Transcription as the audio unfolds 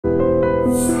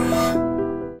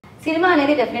Cinema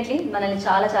అనేది definitely మనల్ని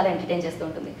చాలా చాలా ఎంటర్టైన్ చేస్తూ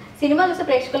ఉంటుంది. సినిమా చూస్తే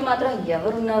ప్రేక్షకులు మాత్రం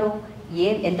ఎవరున్నారు,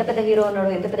 ఎంత పెద్ద హీరో ఉన్నాడు,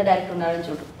 ఎంత పెద్ద డైరెక్టర్ ఉన్నాడు అని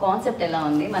చూడు, కాన్సెప్ట్ ఎలా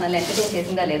ఉంది, మనల్ని ఎంటర్టైన్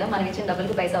చేసిందా లేదా, మనం ఇచ్చిన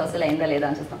డబ్బులకి పైసా వసూలు అయిందా లేదా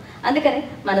అని చూస్తాం. అందుకని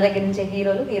మన దగ్గర నుంచి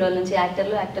హీరోల నుంచి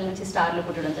యాక్టర్ల నుంచి స్టార్లు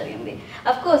పుట్టడం జరిగింది.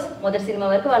 అఫ్కోర్స్ మొదటి సినిమా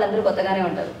వరకు వాళ్ళందరూ కొత్తగానే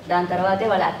ఉంటారు, దాని తర్వాతే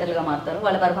వాళ్ళు యాక్టర్లుగా మారుతారు,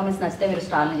 వాళ్ళ పర్ఫార్మెన్స్ నచ్చితే మీరు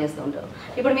స్టార్లు చేస్తూ ఉంటారు.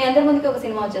 ఇప్పుడు మీ అందరి ముందుకి ఒక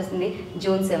సినిమా వచ్చేస్తుంది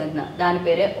June 7th, దాని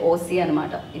పేరే ఓసీ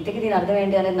అనమాట. ఇంతకీ దీని అర్థం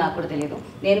ఏంటి అనేది నాకు కూడా తెలియదు,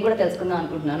 నేను కూడా తెలుసుకుందాం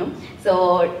అనుకుంటున్నాను. సో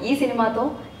ఈ సినిమాతో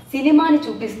సినిమాని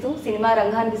చూపిస్తూ, సినిమా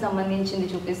రంగానికి సంబంధించింది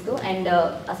చూపిస్తూ, అండ్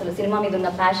అసలు సినిమా మీద ఉన్న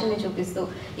ప్యాషన్ని చూపిస్తూ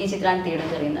ఈ చిత్రాన్ని తీయడం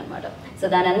జరిగిందనమాట. సో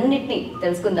దాని అన్నింటినీ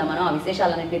తెలుసుకుందాం, మనం ఆ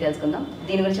విశేషాలన్నింటినీ తెలుసుకుందాం.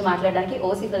 దీని గురించి మాట్లాడడానికి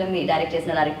ఓసీ ఫిల్మ్ని డైరెక్ట్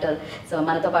చేసిన డైరెక్టర్ సో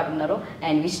మనతో పాటు ఉన్నారు,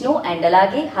 అండ్ విష్ణు అండ్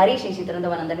అలాగే హరీష్ ఈ చిత్రంతో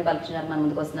మనందరినీ పలుకుతున్నారు, మన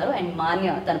ముందుకు వస్తున్నారు. అండ్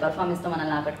మాన్య తన పర్ఫార్మెన్స్తో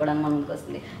మనల్ని ఆకట్టుకోవడానికి మన ముందుకు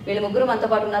వస్తుంది. వీళ్ళు ముగ్గురు మనతో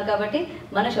పాటు ఉన్నారు కాబట్టి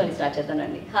మన షోని స్టార్ట్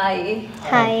చేద్దామండి. హాయ్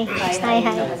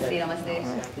నమస్తే. నమస్తే,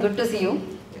 గుడ్ టు సీ యూ.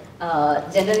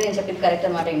 జనరల్గా నేను చెప్పింది కరెక్ట్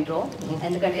అనమాట ఇంట్రో,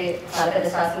 ఎందుకంటే చాలా పెద్ద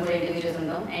స్టార్స్ కూడా ఇంటర్వ్యూ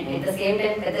చూస్తుంటాం, and at the same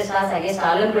time పెద్ద స్టార్స్ అయ్యే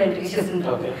స్టార్లను కూడా ఇంటర్వ్యూ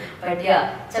చూస్తుంటాం. బట్ యా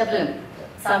చెప్పలేం,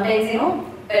 సమ్ టైమ్స్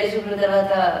పెళ్లి చూపుల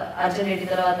తర్వాత అర్జున్ రెడ్డి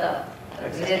తర్వాత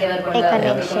విజయ్ దేవరకొండ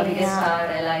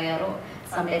స్టార్ ఎలా అయ్యారో,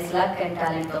 some times luck and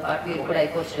talent తో పాటు మీరు కూడా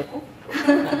అయిపోవచ్చు రేపు.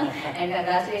 And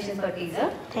congratulations for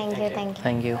teaser.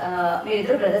 Thank you.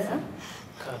 మీరిద్దరు బ్రదర్సా?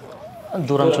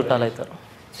 దూరం చుట్టాలు అవుతారు.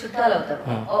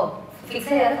 ఓ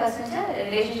ఫిక్స్ అయ్యారు ఫస్ట్ నుంచి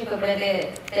రిలేషన్షిప్ ఎప్పుడైతే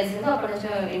తెలిసిందో అప్పటి నుంచి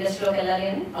ఇండస్ట్రీలోకి వెళ్ళాలి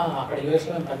అని? అక్కడ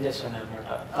యూఎస్లో మేము పనిచేస్తున్నాం అనమాట,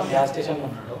 గ్యాస్ స్టేషన్లో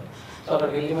ఉన్నాడు. సో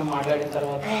అక్కడికి వెళ్ళి మేము మాట్లాడిన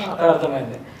తర్వాత అక్కడ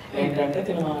అర్థమైంది ఏంటంటే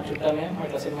తిను మా చుట్టామే,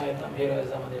 అట్లా సినిమా వేద్దాం, హీరో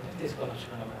వేద్దాం అని చెప్పి తీసుకొని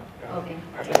వచ్చినాడు మేము.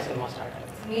 అట్లా సినిమా స్టార్ట్ అయింది.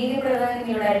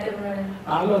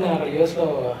 నాలో నేను అక్కడ యూఎస్లో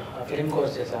ఫిలిం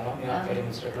కోర్స్ చేశాను, ఫిలిం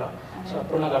ఇన్స్టిట్యూట్లో. సో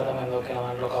అప్పుడు నాకు అర్థమైంది, ఓకే నా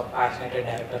దాంట్లో ఒక ప్యాషనేటెడ్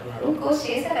డైరెక్టర్ ఉన్నాడు.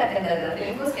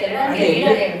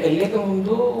 వెళ్ళక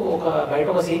ముందు బయట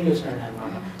ఒక సీన్ చూసినాడు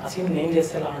అనమాట, ఆ సీన్ నేను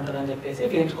చేస్తే ఎలా ఉంటుందని చెప్పేసి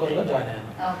ఫిలిం స్కూల్లో జాయిన్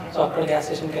అయ్యాను. సో అక్కడ గ్యాస్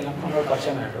స్టేషన్కి వెళ్ళినప్పుడు మనోడు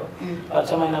పరిచయం అయ్యాడు.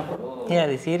 పరిచయం అయినప్పుడు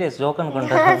అది సీరియస్ జోక్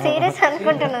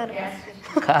అనుకుంటున్నారు.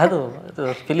 కాదు,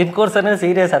 ఫిలిం కోర్స్ అనేది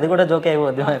సీరియస్, అది కూడా జోక్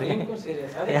అయిపోద్ది మరి.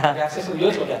 గ్యాస్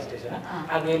స్టేషన్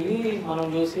అక్కడ వెళ్ళి మనం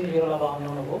చూసి హీరోలా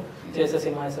బాగున్నావు, నువ్వు చేసే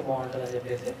సినిమా వేస్తే బాగుంటుంది అని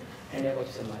చెప్పేసి ఇండియాకి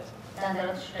వచ్చి సినిమా వేసాం.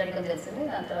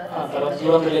 తర్వాత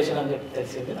దూరం రిలేషన్ అని చెప్పి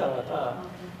తెలిసింది, తర్వాత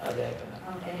అదే అయిపోయింది.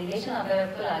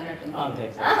 అంతే.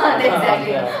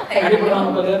 ఇప్పుడు మనం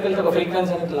ఒక దగ్గరికి వెళ్తే ఒక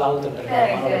ఫ్రీక్వెన్సీ అనేది లాగుతుంటారు,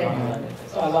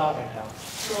 సో అలా పెట్టాము.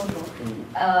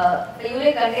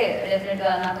 అంటే డెఫినెట్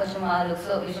గా నాకు కొంచెం ఆ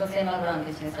లుక్స్ విశ్వసేన కూడా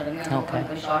అనిపించింది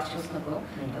కొన్ని షార్ట్స్ చూసినప్పుడు.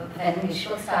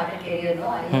 విశ్వ స్టార్టెడ్ కెరియర్ లో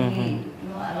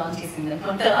లాంచ్ చేసింది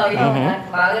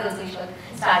బాగా తెలుసు విశ్వ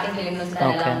స్టార్టింగ్ ఫిలిం నుంచి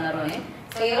ఎలా ఉన్నారు అని.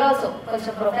 సో యూర్ ఆల్సో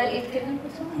కొంచెం ప్రొఫైల్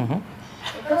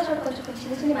ఎక్కడో చోట కొంచెం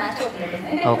చిన్న చిన్న మ్యాచ్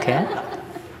అవుతున్నట్టు.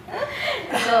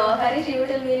 So Harish you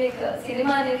tell me like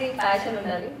cinema అనేది ప్యాషన్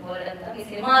ఉండాలి వరల్డ్ అంతా, మీ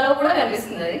సినిమాలో కూడా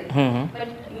కనిపిస్తుంది అది.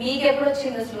 బట్ మీకు ఎప్పుడు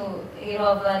వచ్చింది అసలు హీరో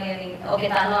అవ్వాలి అని? ఓకే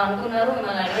తను అనుకున్నారు,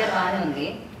 మిమ్మల్ని అడిగారు, బాగానే ఉంది.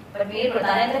 బట్ మీరు కూడా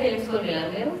తనంతా ఫిలిం స్కూల్కి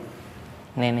వెళ్ళారు మీరు?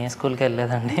 నేను ఏ స్కూల్కి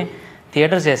వెళ్ళలేదండి,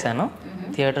 థియేటర్ చేశాను.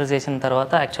 థియేటర్ చేసిన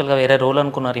తర్వాత యాక్చువల్గా వేరే రోల్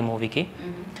అనుకున్నారు ఈ మూవీకి.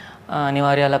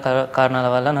 అనివార్యాల కారణాల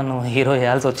వల్ల నన్ను హీరో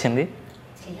వేయాల్సి వచ్చింది.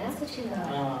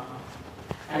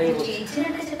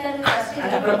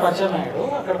 అక్కడ పరిచయం అయ్యాడు,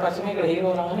 అక్కడ పరిచయం ఇక్కడ హీరో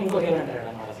రాగానే ఇంకో హీరో అంటాడు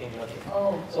అనమాట సీన్లోకి.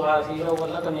 సో ఆ హీరో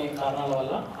వల్ల కొన్ని కారణాల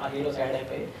వల్ల ఆ హీరో సైడ్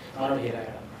అయిపోయి మనోడు హీరో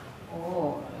అయ్యాడు.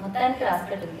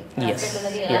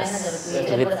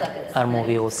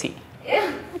 Movie OC.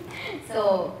 సో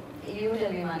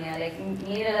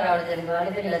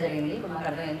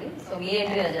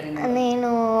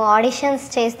నేను ఆడిషన్స్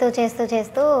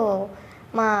చేస్తూ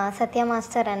మా సత్య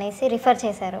మాస్టర్ అనేసి రిఫర్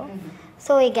చేశారు.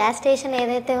 సో ఈ గ్యాస్ స్టేషన్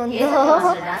ఏదైతే ఉందో,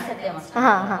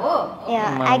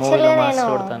 యాక్చువల్గా నేను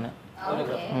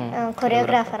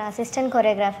కొరియోగ్రాఫర్, అసిస్టెంట్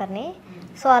కొరియోగ్రాఫర్ని.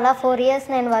 సో అలా 4 years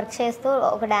నేను వర్క్ చేస్తూ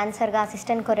ఒక డాన్సర్గా,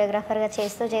 అసిస్టెంట్ కొరియోగ్రాఫర్గా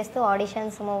చేస్తూ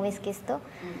ఆడిషన్స్ మూవీస్కి ఇస్తూ.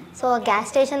 సో గ్యాస్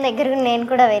స్టేషన్ దగ్గరకు నేను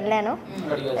కూడా వెళ్ళాను.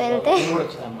 వెళ్తే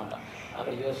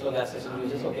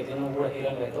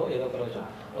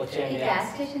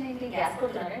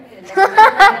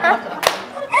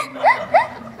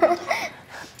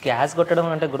గ్యాస్ కొట్టడం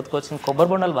అంటే గుర్తుకొచ్చింది, కొబ్బరి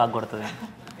బొండాలు బాగా కొడుతుంది.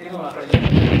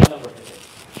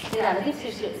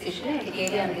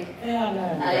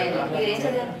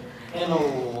 నేను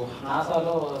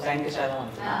నాసాలో సైంటిస్ట్ అయ్యాను.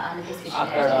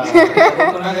 అక్కడ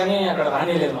చదువుకున్నా కానీ అక్కడ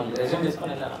రానిలేదు, మళ్ళీ రెజ్యూమ్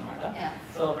తీసుకొని వెళ్ళాను అనమాట.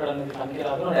 సో అక్కడ నీకు పనికి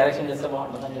రాదు, నువ్వు డైరెక్షన్ చేస్తే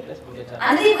బాగుంటుంది అని చెప్పేసి పంపించాను.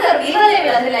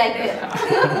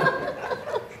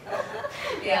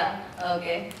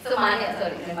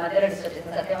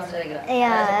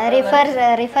 రిఫర్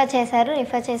చేశారు.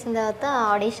 రిఫర్ చేసిన తర్వాత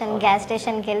ఆడిషన్, గ్యాస్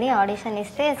స్టేషన్కి వెళ్ళి ఆడిషన్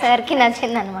ఇస్తే సార్కి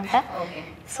నచ్చింది అనమాట.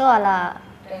 సో అలా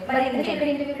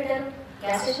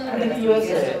గ్యాస్ స్టేషన్ అంటే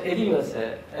ఇది యూఎస్ఏ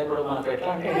ఇప్పుడు మనకు ఎట్లా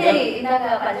అంటే ఇందాక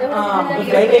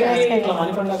ఫ్లైట్ ఎక్కి ఇట్లా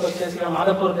మణికొండకి వచ్చేసి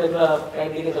మాదాపూర్ దగ్గర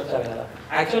ఫ్లైట్ దిగేసి వచ్చారు కదా.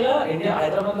 యాక్చువల్గా ఇండియా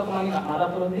హైదరాబాద్లో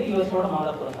మాదాపూర్ ఉంది, యూఎస్ కూడా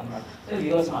మాదాపూర్ ఉంది అన్నమాట. సో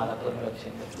యూఎస్ మాదాపూర్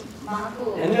వచ్చింది.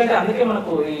 ఎందుకంటే అందుకే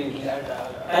మనకు ఈ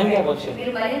టైం గ్యాప్ వచ్చింది.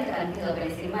 మీరు మరి ఎంత కన్ఫ్యూజ్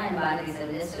అవ్వండి, సినిమా ఆయన బాగా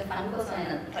తీశారు, జస్ట్ ఫన్ కోసం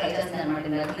ఆయన ట్రై చేస్తున్నారు అనమాట.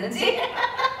 ఇందాక నుంచి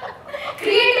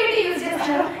క్రియేటివిటీ యూజ్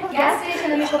చేస్తున్నారు, గ్యాస్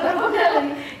స్టేషన్ అని కొబ్బరి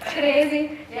క్రేజీ.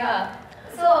 యా,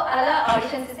 సో అలా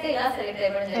ఆడిషన్స్ ఇస్తే ఇలా సెలెక్ట్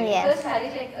అయిపోవడం జరిగింది. ఫస్ట్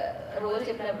హరీష్ లైక్ రోల్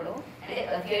చెప్పినప్పుడు అంటే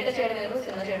థియేటర్ చేయడం వేరు,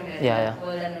 సినిమా చేయడం వేరు.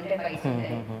 గోల్డెన్ ఉంటే ఫైట్స్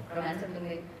ఉంటాయి, రొమాన్స్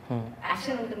ఉంటుంది,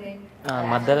 యాక్షన్ ఉంటుంది.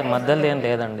 మధ్యలో ఏం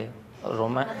లేదండి.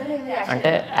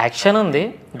 అంటే యాక్షన్ ఉంది,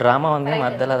 డ్రామా ఉంది,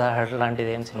 మధ్యలో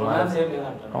లాంటిది ఏం సినిమా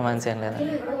రొమాన్స్ ఏం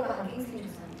లేదండి.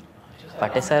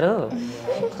 పట్టేశారు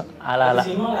అలా అలా.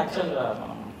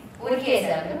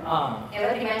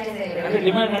 అంటే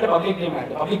డిమాండ్ అంటే పబ్లిక్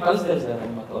డిమాండ్, పబ్లిక్ పల్స్ తెలుసు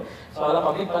కదండి మాకు. సో అలా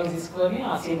పబ్లిక్ పల్స్ తీసుకొని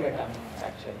ఆ సీన్ పెట్టాము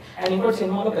యాక్చువల్లీ. అండ్ ఇంకోటి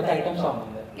సినిమాలో పెద్ద ఐటమ్ సాంగ్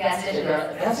ఉంది, గ్యాస్ స్టేషన్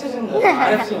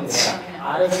ఆర్ఎఫ్సీ ఉంది కదా.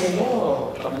 ఆర్ఎఫ్సీలో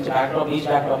ఇట్లా మంచి బ్యాక్డ్రాప్, బీచ్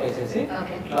బ్యాక్డ్రాప్ వేసేసి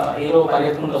ఇట్లా హీరో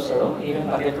పరిగెత్తుకుంటూ వస్తాడు,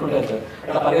 హీరోయిన్ పరిగెత్తుకుంటూ వెళ్తాడు,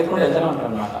 ఇట్లా పరిగెత్తుకుంటూ వెళ్తూనే ఉంటాడు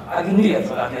అనమాట. అది ఉంది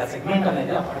అసలు, అది ఆ సెగ్మెంట్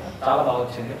అనేది చాలా బాగా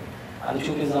వచ్చింది. అది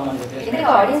చూపిద్దామని చెప్పేసి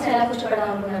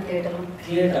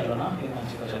థియేటర్లోనా, ఇది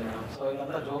మంచి క్వశ్చన్ మేడం. సో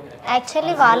ఇదంతా జోక్.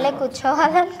 యాక్చువల్లీ వాళ్ళే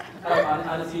కూర్చోవాలని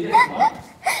అది సీరియస్ నోట్,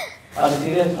 అది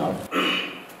serious note,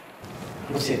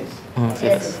 good serious.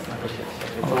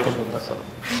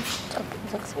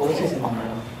 OC cinema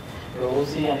madam. ఇప్పుడు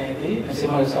ఓసీ అనేది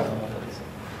సినిమా చూస్తాడు.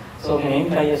 సో మేము ఏం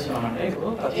ట్రై చేస్తున్నామంటే ఇప్పుడు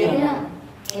ప్రతి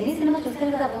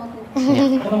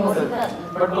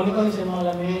బట్ కొన్ని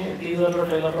సినిమాలని టీజర్లో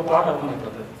ట్రైలర్లో ప్లాట్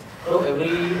అర్థమైపోతుంది. ఇప్పుడు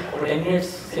ఎవ్రీ ఒక 10 minutes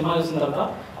సినిమా చూసిన తర్వాత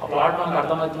ఆ ప్లాట్ మనకు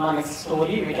అర్థమవుతున్న next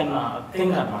story we can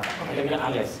think అనమాట,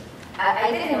 అనలైజ్.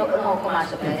 అయితే నేను ఒక మాట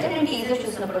చెప్పాను, నేను టీజర్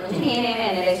చూసినప్పటి నుంచి నేనేమి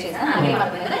అనలైజ్ చేశాను, నాకేం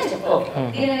అర్థమైందో నేను చెప్పాను,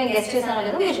 దీన్ని నేను గెస్ట్ చేశానో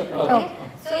లేదో మీరు చెప్పాను.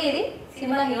 సో ఇది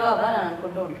సినిమా హీరో అవ్వాలని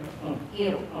అనుకుంటూ ఉంటున్నాను,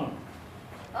 హీరో.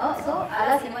 సో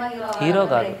అలా సినిమా హీరో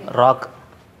కాదు, రాక్.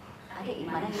 అంటే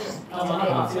మన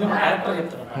సినిమా క్యారెక్టర్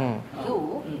చెప్తాను,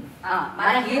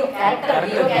 మన హీరో క్యారెక్టర్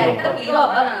హీరో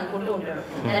అవ్వాలని అనుకుంటూ ఉంటాడు,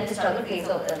 దానికి స్ట్రగుల్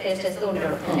ఫేస్ చేస్తూ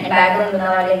ఉంటాడు. బ్యాక్గ్రౌండ్ ఉన్న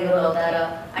వాళ్ళే హీరోలు అవుతారా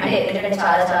అంటే, ఎందుకంటే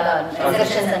చాలా చాలా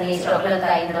ఎక్సెప్షన్స్ అని స్ట్రగుల్ అంతా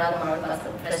అయిన తర్వాత మనోడు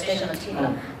ఫ్రస్ట్రేషన్ వచ్చి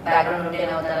బ్యాక్గ్రౌండ్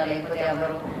ఉంటేనే అవుతారా లేకపోతే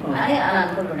ఎవరు అని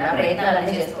అనుకుంటుంటారు. ఆ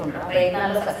ప్రయత్నాలన్నీ చేసుకుంటారు, ఆ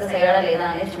ప్రయత్నాల్లో సక్సెస్ అయ్యాడా లేదా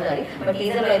అనేది చూడాలి. బట్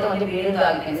టీజర్లో అయితే ఓన్లీ వీడియోలో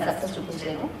ఆగిపోయింది, సక్సెస్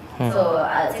చూపించలేదు. సో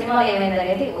సినిమాలో ఏమైంది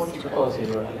అనేది ఓసీ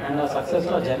చూడాలి. అండ్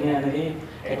సక్సెస్లో జర్నీ అనేది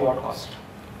ఎట్ వాట్ కాస్ట్.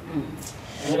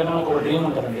 ఎందుకంటే మనకు ఒక డ్రీమ్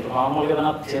ఉంటుందండి. ఇప్పుడు మామూలుగా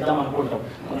ఏదైనా చేద్దాం అనుకుంటాం,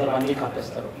 కొందరు 1 week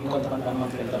ఆపేస్తారు, ఇంకొంతమంది 1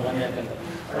 month వెళ్తారు, 1 year వెళ్తారు.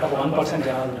 బట్ ఒక 1%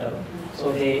 జనాలు ఉంటారు. సో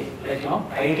దే లైక్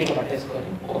ఐడెంటిటీ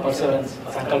పట్టేసుకొని ఒక పర్సెవరెన్స్,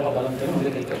 సంకల్ప బలంతో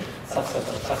ముందుకు వెళ్ళిపోయి సక్సెస్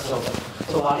అవుతారు.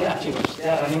 సో వాళ్ళే achievers, they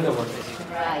are running the world basically.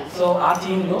 So ఆ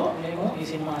థీమ్లో మేము ఈ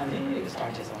సినిమా అనేది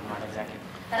స్టార్ట్ చేసాం అన్నమాట. ఎగ్జాక్ట్లీ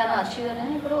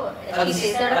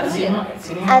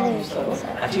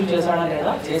అచీవ్ చేశాడా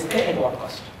లేదా, చేస్తే at what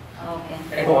cost,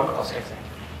 at what cost exactly.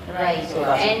 Right.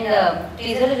 And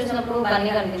teaser చూసినప్పుడు బన్నీ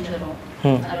కనిపించారు,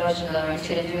 అల్లు అర్జున్ గారు అండ్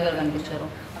చిరంజీవి గారు కనిపించారు.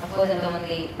 అఫ్కోర్స్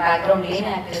ఎంతోమంది బ్యాక్గ్రౌండ్ లేని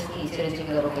యాక్టర్స్ కి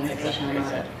చిరంజీవి గారు ఒక ఇన్స్పిరేషన్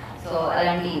అన్నమాట. సో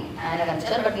అలాంటి ఆయన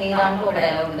కనిపించారు. బట్ నీ దాంట్లో ఒక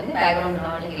డైలాగ్ ఉంటుంది, బ్యాక్గ్రౌండ్ ఉన్న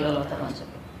వాళ్ళు హీరోలు అవుతారు అని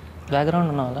చెప్పి. బ్యాక్గ్రౌండ్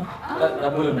ఉన్న వాళ్ళ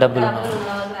డబ్బులు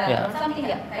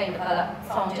సంథింగ్ కైండ్ అలా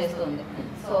సౌండ్ చేస్తుంది.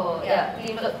 సో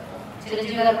దీంట్లో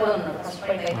చిరంజీవి గారు కూడా ఉన్నారు first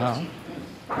fight.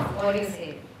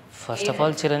 First of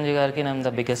all Chiranjeevi గారికి నేను ద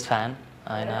బిగ్గెస్ట్ ఫ్యాన్.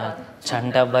 ఆయన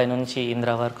చంట అబ్బాయి నుంచి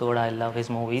ఇంద్ర వరకు కూడా ఐ లవ్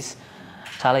హిస్ మూవీస్,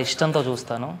 చాలా ఇష్టంతో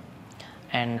చూస్తాను.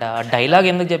 అండ్ డైలాగ్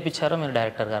ఎందుకు చెప్పించారో మీరు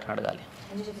డైరెక్టర్ గారిని అడగాలి.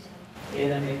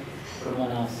 ఏదండి ఇప్పుడు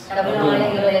మన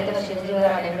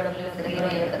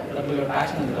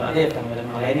అదే చెప్తాను కదా,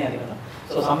 మన లైనే అది కదా.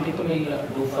 So some people will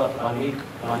do for 1 week,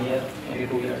 1 year, maybe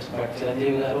 2 years. But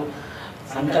Chiranjeevi గారు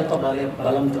సంకల్ప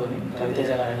బలంతో రవితేజ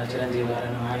గారైనా, చిరంజీవి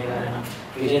గారైనా, మాణి గారైనా,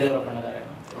 విజయ్ దేవరకొండ గారైనా,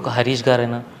 ఒక హరీష్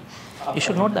గారైనా, యూ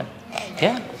షుడ్ నోట్ దట్.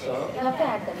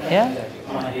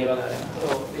 మన హీరో గారైనా, సో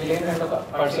వీళ్ళు ఏంటంటే ఒక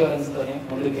పర్సివరెన్స్తో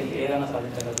ముందుకెళ్ళి ఏదైనా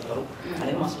సాధించగలుగుతారు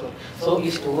అనేది మా స్టోరీ. సో ఈ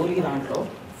స్టోరీ దాంట్లో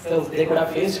దే కూడా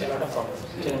face lot of problems.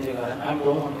 Chiranjeevi గారు I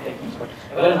don't want to take him, but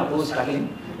ఎవరైనా హూ స్ట్రగ్లింగ్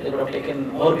దే కూడా టేకెన్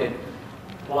మోర్ పెయిన్.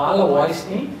 వాళ్ళ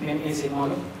వాయిస్ని మేము ఈ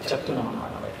సినిమాలో చెప్తున్నాం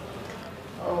అన్నమాట.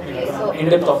 In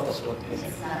depth of the story.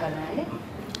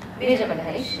 మీరే చెప్పండి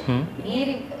హరీష్,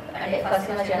 మీరు అంటే ఫస్ట్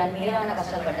సినిమా చేయడానికి మీరు ఏమైనా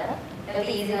కష్టాలు పడ్డారా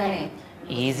లేకపోతే ఈజీగానే?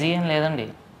 ఈజీ ఏం లేదండి,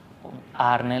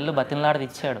 6 నెలలు బతిన్లాడి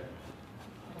ఇచ్చాడు.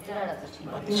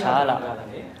 చాలా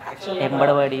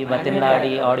ఎంబడబడి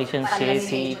బతిన్లాడి ఆడిషన్స్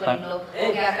చేసి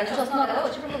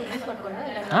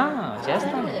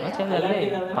చేస్తాను.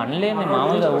 పనిలేని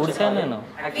మామూలుగా ఊడిసాను నేను.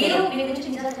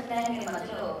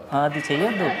 అది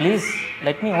చెయ్యొద్దు please,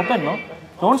 let me open. No,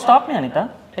 don't stop me Anitha.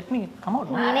 Let me come out.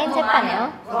 నేనేం చెప్పాను?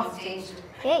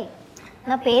 ఏయ్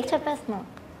నా పేరు చెప్పేస్తున్నావు.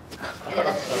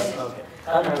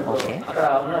 ఓకే అక్కడ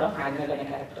ఉన్నాడా మ్యాగ్నెట్ అనే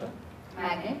character?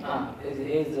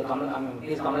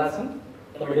 Kamal Haasan,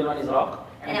 the middle one is rock.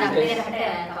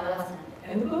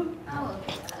 ఎందుకు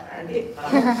అంటే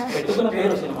పెట్టుకున్న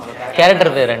పేరు సినిమాలో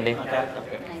క్యారెక్టర్ పేరండి. క్యారెక్టర్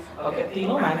పేరు. ఓకే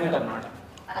తీను మ్యాగ్నెట్ అన్నమాట.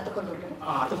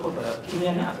 అతుక్కుంటాడు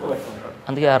కిందనే అతుకు పెట్టుకుంటాడు.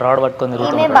 అందుకే ఆ రాడ్ పట్టుకొని ఈమె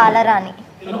తిరుగుతున్నాడు. బాలరాణి.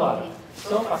 తీను బాగా.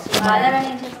 సో ఫస్ట్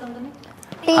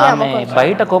టీ ఆమె అమ్ముకుంటుంది.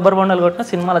 బయట కొబ్బరి బొండాలు కొట్టిన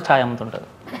సినిమాలో ఛాయ్ అమ్ముతుంటుంది.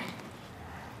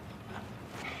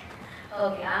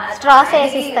 స్ట్రాస్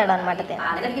వేసి ఇస్తాడు అనమాట.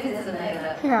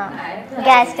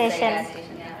 Gas station.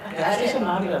 గ్యాస్ స్టేషన్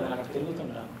నాది కదా, నాకు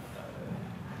తిరుగుతుంటా.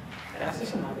 గ్యాస్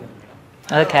స్టేషన్ నాది.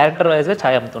 అదే క్యారెక్టర్ వైజ్గా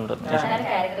ఛాయ్ అమ్ముతుంటుంది.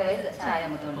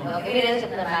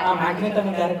 మ్యాగ్నెట్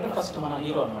అనే క్యారెక్టర్ ఫస్ట్ మన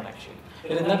హీరో అనమాట. యాక్చువల్లీ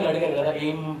మీరు ఇందాక అడిగారు కదా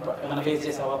ఏం మన ఫేస్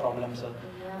చేసావా ప్రాబ్లమ్స్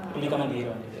బికమ్ అన్ హీరో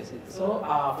అని చెప్పేసి. సో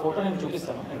ఆ ఫోటో నేను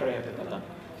చూపిస్తాను ఇంటర్వ్యూ అయిపోయింది కదా.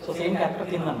 So same character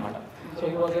తిందనమాట. So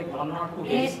it was like 1 or 2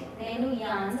 days. నేను ఈ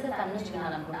ఆన్సర్ తను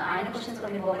వినాలనుకున్నా. ఆయన క్వశ్చన్స్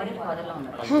కొన్ని బొమ్మడి ఫాదర్లో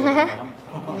ఉన్నారు.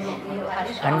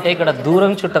 అంటే ఇక్కడ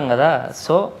దూరం చుట్టాం కదా,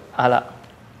 సో అలా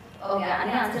ఓకే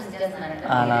అన్ని ఆన్సర్స్ ఇచ్చేస్తున్నారంట.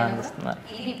 అలా అనిపిస్తున్నారు.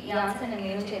 ఇది ఈ ఆన్సర్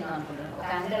నేను చేయను అనుకుంటున్నాను. ఒక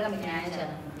యాంకర్గా మీకు న్యాయం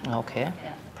చేయాలనుకుంటున్నాను. Okay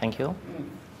thank you.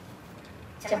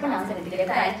 చెప్పండి ఆన్సర్ ఇది.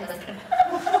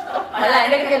 మళ్ళీ ఆయన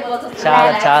దగ్గరికి వెళ్ళిపోతుంది.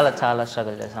 చాలా చాలా చాలా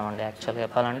స్ట్రగుల్ చేసామండి. యాక్చువల్గా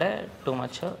చెప్పాలంటే టూ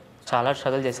మచ్ చాలా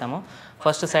స్ట్రగుల్ చేసాము.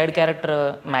 First side character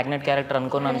magnet character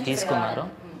అనుకుని నన్ను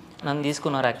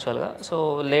తీసుకున్నారు యాక్చువల్గా. సో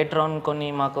లేటర్ ఆన్ కొన్ని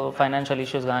మాకు ఫైనాన్షియల్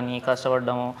ఇష్యూస్ కానీ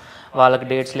కష్టపడ్డము, వాళ్ళకి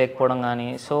డేట్స్ లేకపోవడం కానీ.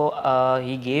 So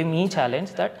he gave me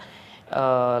challenge that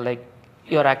like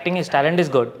your acting is talent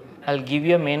is good, I will give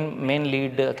you main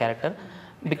lead character,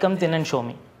 become thin and show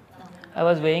me. I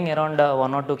was weighing around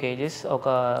 1 or 2 kgs. ఒక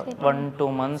 1-2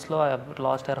 monthsలో I have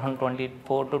lost around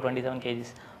 24 to 27 kgs.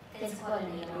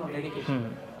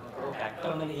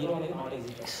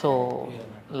 So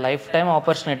life time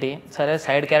opportunity. సరే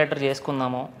side character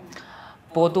చేసుకుందాము,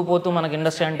 పోతూ మనకి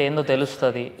industry అంటే ఏందో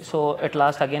తెలుస్తుంది. So at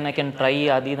last again I can try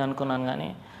అది ఇది అనుకున్నాను, కానీ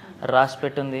రాసి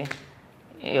పెట్టింది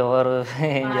ఎవరు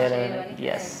ఏం చేయలేదు.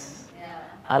 ఎస్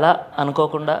అలా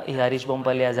అనుకోకుండా ఈ Harish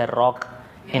Bompalli as a rock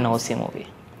in OC movie.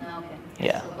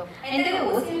 Yeah.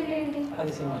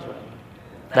 అది సినిమా చూడండి.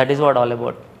 That is what all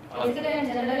about.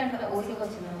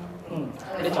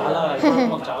 అంటే చాలా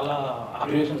మాకు చాలా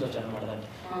అబ్రివేషన్స్ వచ్చాయి అనమాట. దాన్ని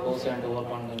ఓసీ అంటే ఓవర్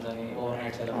కాన్ఫిడెన్స్ అని, ఓవర్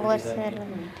నైట్ సెలబ్రిటీస్ అని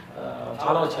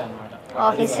చాలా వచ్చాయి అనమాట.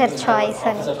 ఆఫీసర్ చాయిస్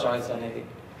అనేది.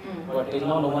 బట్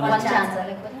ఇలా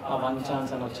వన్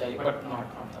ఛాన్స్ అని వచ్చాయి. బట్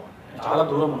నాట్ చాలా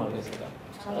దూరం ఉన్నారు బేసిక్గా.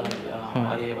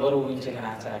 అది ఎవరు ఊహించలేని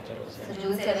ఆన్సర్ యాక్చువల్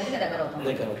దగ్గర.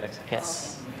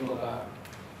 ఇంకొక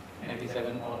maybe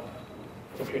 7 or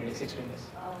 15 days, 16 days.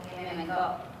 Okay మేము ఇంకా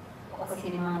ఒక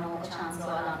సినిమాను ఒక ఛాన్స్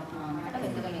అలా అనుకున్నాం అంటే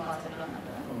పెద్దగా మీ కాన్సెప్ట్లో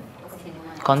ఉన్నట్టు ఒక సినిమా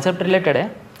కాన్సెప్ట్ రిలేటెడే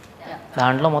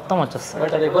దాంట్లో మొత్తం వచ్చేస్తుంది.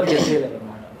 బట్ అది ఎవరు చేసేయలేదు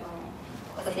అన్నమాట.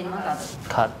 ఒక సినిమా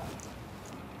కాదు.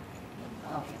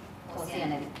 ఓకే ఓసీ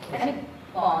అనేది కానీ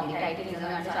బాగుంది. టైటిల్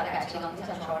నిజంగా అంటే చాలా క్యాచీగా ఉంది.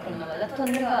 చాలా షార్ట్ ఉన్న వల్ల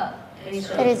తొందరగా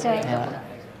రీచ్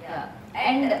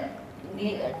అండ్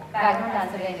బ్యాక్గ్రౌండ్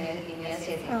డాన్సర్గా ఇన్వెస్ట్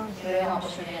చేసి హీరోయిన్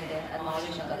ఆపర్చునిటీ అంటే అది మామూలు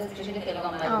విషయం కాదు. ఎస్పెషల్లీ తెలుగు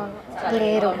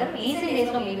అమ్మాయిలు రీసెంట్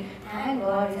డేస్లో మీరు థ్యాంక్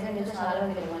గాడ్ రీసెంట్ డేస్లో చాలా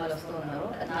మంది తెలుగు అమ్మాయిలు వస్తూ ఉన్నారు.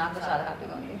 అది నాకు చాలా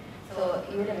హ్యాపీగా ఉంది. సో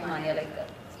ఈవిడ మాన్యా లైక్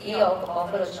ఈ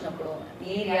ఆఫర్ వచ్చినప్పుడు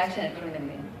ఈ రియాక్షన్ ఎట్లా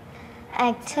ఉండింది?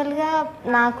 యాక్చువల్గా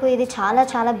నాకు ఇది చాలా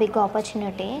చాలా బిగ్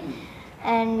ఆపర్చునిటీ.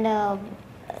 అండ్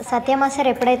సత్యమా సార్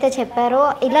ఎప్పుడైతే చెప్పారో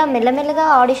ఇలా మెల్లమెల్లగా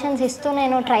ఆడిషన్స్ ఇస్తూ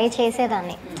నేను ట్రై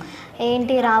చేసేదాన్ని.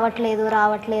 ఏంటి రావట్లేదు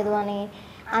అని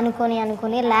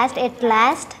అనుకొని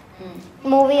లాస్ట్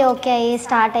మూవీ ఓకే అయ్యి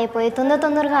స్టార్ట్ అయిపోయి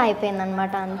తొందరగా అయిపోయింది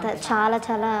అనమాట. అంత చాలా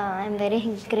ఐఎమ్ వెరీ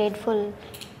గ్రేట్ఫుల్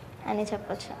అని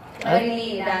చెప్పొచ్చు.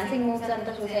 డాన్సింగ్ మూవ్స్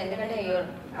అంతా చూసే ఎందుకంటే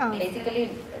బేసికలీ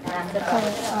డాన్సర్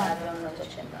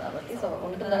కాబట్టి సో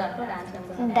ఉంటుందా దాంట్లో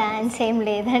డాన్స్ ఏం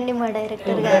లేదండి మా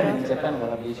డైరెక్టర్ గారు. చెప్పాను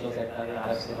కదా బీచ్లో సెట్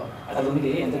అది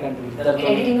ఉంది. ఎందుకంటే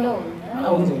ఎడిటింగ్లో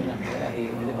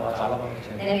చాలా బాగా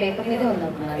వచ్చింది. నేను పేపర్ మీదే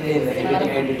ఉన్నాను.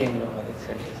 ఎడిటింగ్లో అది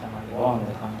సెట్ చేసామండి.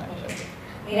 బాగుంది కాంటాక్ట్.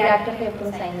 మీరు యాక్టర్కి ఎప్పుడు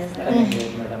సైన్ చేస్తారు?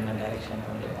 మేడం నా డైరెక్షన్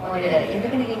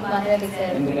ఎందుకంటే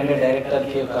ఎందుకంటే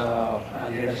డైరెక్టర్కి ఒక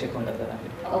లీడర్షిప్ ఉంటుంది కదండి.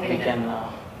 We can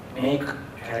make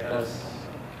characters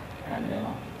and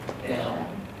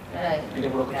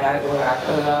ఇప్పుడు ఒక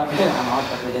యాక్టర్గా అంటే నాట్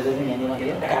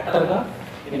యాక్టర్గా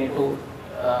you need to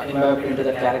involve in to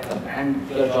the character and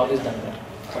your job is done.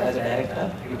 So as a director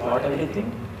you plot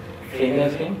everything frame by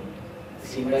frame,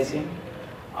 scene by scene.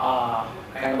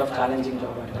 Kind of challenging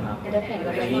job అంటున్నా.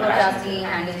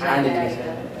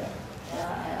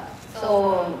 So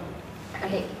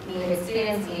అంటే మీ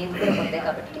experience ఏం కూడా ఉంటాయి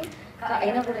కాబట్టి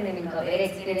అయినా కూడా నేను ఇంకా వేరే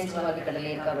ఎక్స్పీరియన్స్ వాళ్ళు ఇక్కడ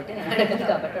లేరు కాబట్టి నేను అడగను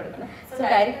కాబట్టి అడుగుతున్నాను. సో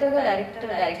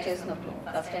డైరెక్ట్ చేసినప్పుడు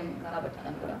ఫస్ట్ టైం కాబట్టి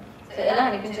తను కూడా సో ఎలా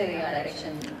అనిపించేది ఆ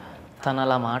డైరెక్షన్? తను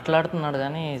అలా మాట్లాడుతున్నాడు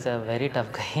కానీ ఈజ్ అ వెరీ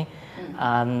టఫ్ గై.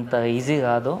 అంత ఈజీ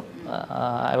కాదు.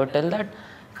 I would tell that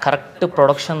correct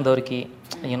production దొరికి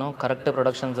కరెక్ట్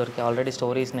ప్రొడక్షన్ దొరికి ఆల్రెడీ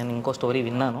స్టోరీస్ నేను ఇంకో స్టోరీ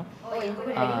విన్నాను,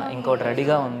 ఇంకోటి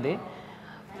రెడీగా ఉంది.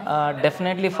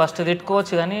 డెఫినెట్లీ ఫస్ట్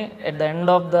తిట్టుకోవచ్చు కానీ at the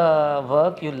end of the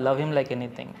work you love him like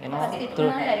anything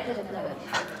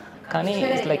కానీ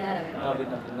ఇట్స్ లైక్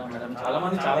మేడం చాలా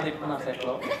మంది చాలా తిట్టుకున్నారు సెట్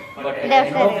లో, but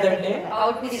end of the day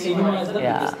cinema is the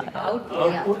biggest thing.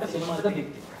 Output cinema is the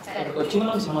big thing. ఇక్కడికి వచ్చిన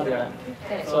మనం cinema తీయడానికి.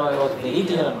 So I was very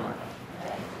clear అన్నమాట.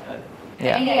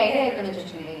 ఐడియా ఎక్కడ నుంచి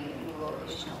వచ్చింది?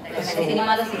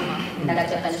 సినిమాలో సినిమా ఇందాక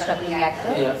చెప్పాను స్ట్రగ్లింగ్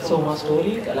యాక్టర్. సో మా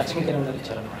స్టోరీ లక్ష్మీ కిరణ్ గారు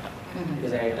ఇచ్చారనమాట.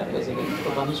 Is writer basically. So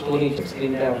one story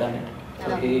screen play అవ్వడానికి. So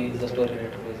he is the story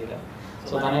writer బేసిక్గా.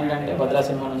 సో తను ఏంటంటే భద్రా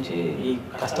సినిమా నుంచి ఈ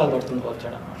కష్టాలు పడుతుంది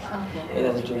వచ్చాడు అనమాట.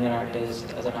 ఏదైతే junior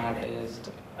artist, as an artist,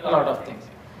 lot of things.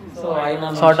 So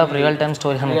ఆయన sort of real time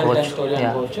story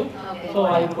అనుకోవచ్చు. So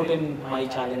I put in my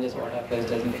challenges what I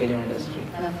faced in film industry.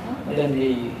 Then we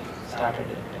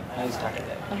started it. I started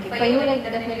there. Okay. For you, like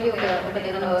definitely ఒక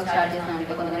ఏదైనా work start చేస్తాం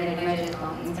అంటే కొంతమంది రెకగ్నైజ్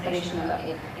చేస్తాం, ఇన్స్పిరేషనల్గా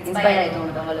inspire అవుతూ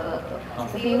ఉంటాం వాళ్ళ వర్క్తో.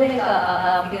 సో యూ లైక్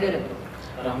ఆ figure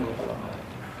Ram Gopal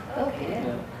okay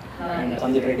and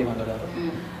Sandeep Reddy Manga garu.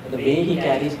 The way he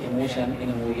carries emotion in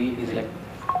a movie is like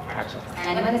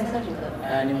animal Insta చూస్తారు.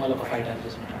 యానిమల్ ఒక 5 times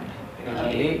చూసుకుంటాను.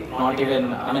 Literally not even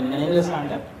I mean నేను ఏం చేస్తాను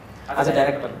అంటే as a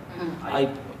director I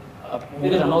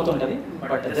movie run అవుతుంటుంది,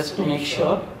 but just to make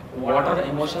sure what are the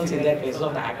emotions in their faces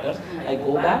of the actors, I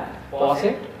go back, pause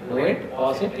it, do it,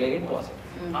 pause it, play it, pause it.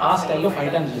 ఆ స్టైల్లో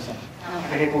 5 times చూసాను.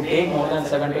 And it would take more than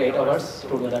 7 to 8 hours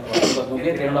to do that work, because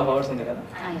movie 3.5 hours ఉంది కదా.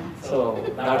 So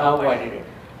that how I did it.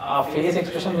 ఆ face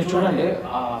expression మీరు చూడండి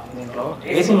దీంట్లో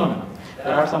రేసింగ్లో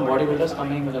there are some bodybuilders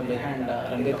coming behind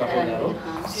Ranbir Kapoor garu,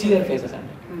 see their faces and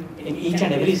in each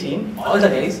and every scene all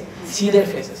the guys see their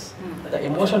faces, the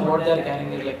emotion what they are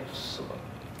carrying is like super.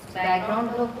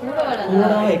 Background లో కూడా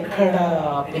ఎక్కడ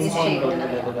pinpoint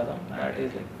లేదు కదా, that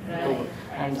is like good.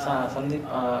 And Sandeep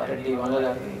Reddy Vanga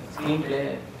గారి screen play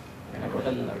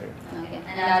total love it. Okay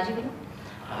and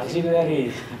Rajiv గారి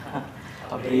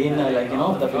brain like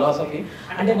the philosophy.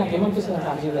 అంటే నాకు ఏమనిపిస్తుంది అంటే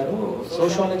రాజీవ్ గారు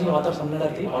సోషియాలజీ ఆథర్స్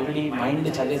అందరిది already mind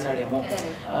చదివేసాడేమో,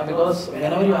 because when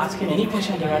ever you ask him any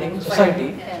question regarding society,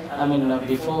 I mean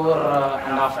before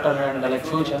and after and like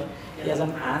future, he has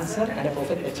an answer and a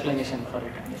perfect explanation for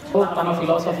it. So tana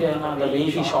philosophy and the way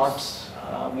he shots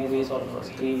movies or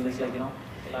screens, like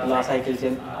la cycles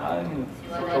in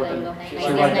total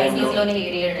Shiva time లోనే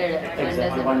created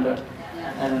exactly wonder.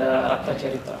 And Rakta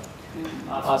Charitra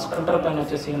ఆ scooter పైన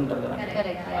వచ్చే scene ఉంటుంది కదా,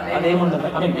 అదేముండదు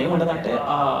I mean ఏముండదు అంటే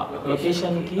ఆ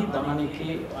లొకేషన్కి దమనికి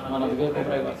మన వివేక్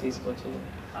ఓబ్రాయ్ గారు తీసుకొచ్చి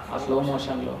ఆ స్లో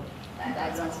మోషన్లో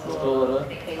స్టోర్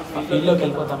ఫీల్డ్లోకి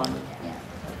వెళ్ళిపోతామండి.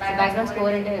 బ్యాక్గ్రౌండ్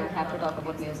స్కోర్ అంటే have to talk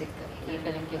about music ఈ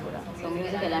ఫిల్మ్కి కూడా. సో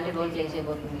మ్యూజిక్ ఎలాంటి రోల్ ప్లే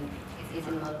చేయబోతుంది ఈ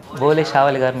సినిమాలో? భోలే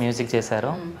షావలి గారు మ్యూజిక్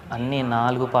చేశారు. అన్ని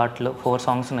 4 పాటలు 4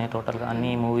 సాంగ్స్ ఉన్నాయి టోటల్గా.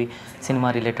 అన్ని మూవీ సినిమా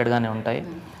రిలేటెడ్గానే ఉంటాయి.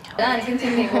 ఎలా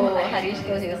అనిపించింది మీకు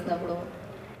హరీష్తో చేసినప్పుడు?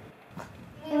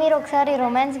 మీరు ఒకసారి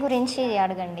రొమాన్స్ గురించి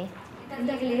అడగండి.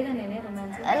 ఇంతకు లేదా నేనే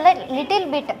రొమాన్స్ లిటిల్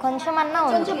బిట్ కొంచెం అన్నా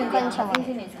కొంచెం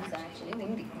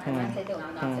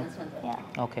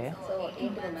ఓకే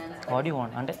వాట్ యు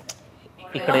వాంట్ అంటే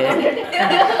ఇక్కడ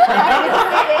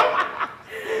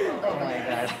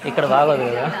ఇక్కడ బాగోదు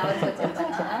కదా.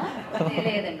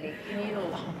 లేదండి, మీరు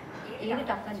ఏది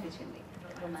టఫ్ అనిపించింది?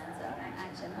 Romance,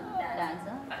 action, dance?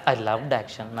 I loved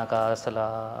action. నాకు అసలు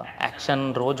యాక్షన్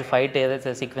రోజు ఫైట్ ఏదైతే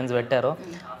సీక్వెన్స్ పెట్టారో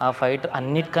ఆ ఫైట్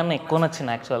అన్నిటికన్నా ఎక్కువ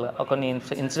నచ్చింది యాక్చువల్గా. కొన్ని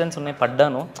ఇన్సిడెంట్స్ ఉన్నాయి,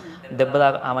 పడ్డాను దెబ్బ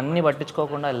దాకా, అవన్నీ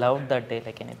పట్టించుకోకుండా I loved that day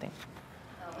like anything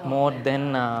more than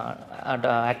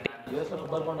acting.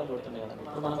 కొబ్బరి బొండాలు కొడుతుంది కదా,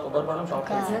 ఇప్పుడు మనం కొబ్బరి బొండం షాప్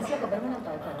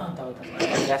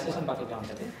గ్యాస్ స్టేషన్ పక్కగా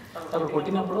ఉంటుంది. అక్కడ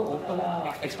కొట్టినప్పుడు ఒక్కొక్క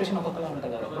ఎక్స్ప్రెషన్ ఒక్కొక్కలా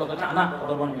ఉంటుంది కదా. ఇప్పుడు ఒక అన్న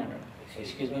కొబ్బరి బొండం అంటాడు,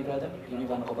 ఎక్స్క్యూజ్ మీ బ్రదర్ యూని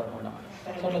వన్ కొబ్బరి బొండం.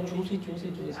 సో అట్లా చూసి చూసి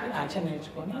చూసి యాక్షన్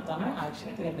నేర్చుకొని తను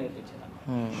యాక్షన్ తిరిగి నేర్పించింది.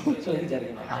 సో ఇది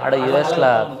జరిగింది ఆడ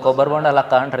యూఎస్లో కొబ్బరి బొండ అలా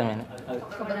అంటారు. నేను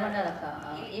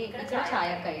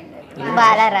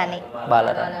బాలారాణి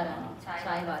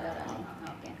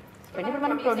ఇప్పుడు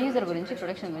మనం ప్రొడ్యూసర్ గురించి,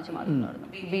 ప్రొడక్షన్ గురించి మాట్లాడుతున్నాం.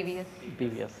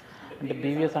 బీవీఎస్ అంటే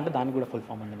బీవీఎస్ అంటే దానికి కూడా ఫుల్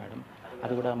ఫామ్ ఉంది మేడం.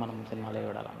 అది కూడా మనం సినిమాలో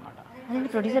చూడాలన్నమాట.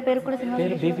 ప్రొడ్యూసర్ పేరు కూడా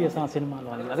పేరు బీవీఎస్ సినిమాలో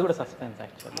అది కూడా సస్పెన్స్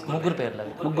యాక్చువల్లీ.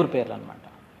 ముగ్గురు పేర్లు అనమాట.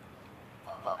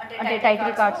 అంటే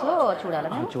టైటిల్ కార్డ్స్లో చూడాలి.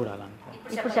 చూడాలంటే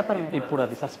ఇప్పుడు చెప్పరు మీరు. ఇప్పుడు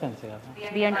అది సస్పెన్స్ కదా.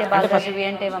 వి అంటే బాలరాజు, వి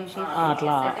అంటే వంశీ.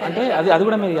 అట్లా అంటే అది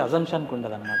కూడా మీరు అజంప్షన్కి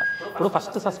ఉండదు అనమాట. ఇప్పుడు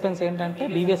ఫస్ట్ సస్పెన్స్ ఏంటంటే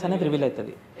బీవీఎస్ అనేది రివీల్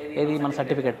అవుతుంది ఏది మన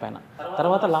సర్టిఫికేట్ పైన.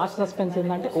 తర్వాత లాస్ట్ సస్పెన్స్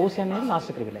ఏంటంటే ఓసీ అనేది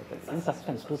లాస్ట్కి రివీల్ అవుతుంది. ఇది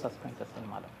సస్పెన్స్, 2 సస్పెన్సెస్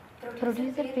సినిమాలో.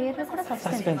 ప్రొడ్యూసర్ పేరు కూడా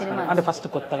సస్పెన్స్ అంటే ఫస్ట్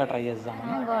కొత్తగా ట్రై చేద్దాం.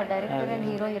 డైరెక్టర్ అండ్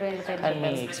హీరో హీరోయిన్ పేరు.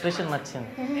 మీ ఎక్స్ప్రెషన్ నచ్చింది.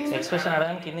 ఎక్స్ప్రెషన్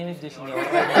అడగడానికి కింద మీకు చూసింది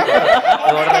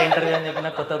ఇంటర్వ్యూ అని చెప్పిన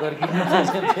కొత్త దొరికింది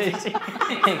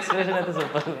ఎక్స్ప్రెషన్ అయితే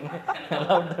సూపర్ ఉంది.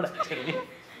 ఎలా ఉంటాడు యాక్చువల్లీ,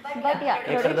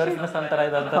 ఎక్కడ దొరికిన సంతరా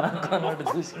ఇదంతా అన్నట్టు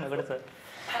చూసిన కూడా సార్.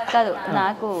 కాదు,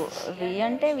 నాకు వి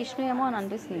అంటే విష్ణు ఏమో అని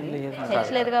అనిపిస్తుంది.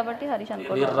 తెలియలేదు కాబట్టి హరీష్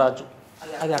అనుకో. వీర్రాజు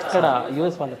అది అక్కడ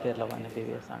యూఎస్ వాళ్ళ పేర్లు అవన్నీ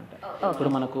బీవీఎస్ అంటే. ఇప్పుడు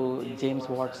మనకు జేమ్స్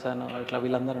వాట్సన్ ఇట్లా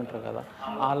వీళ్ళందరూ ఉంటారు కదా,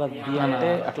 వాళ్ళ బి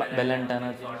అంటే అట్లా బెల్లెంటన్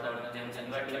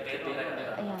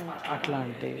అట్లా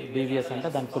అంటే బీవీఎస్ అంటే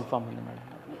దాని ఫుల్ ఫామ్ ఉంది మేడం.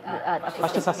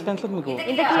 ఫస్ట్ సస్పెన్స్ మీకు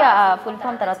ఇంతకీ ఫుల్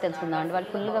ఫామ్ తర్వాత తెలుసుకుందాం అండి. వాళ్ళు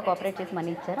ఫుల్గా కోఆపరేట్ చేసి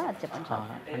మనీ ఇచ్చారా అది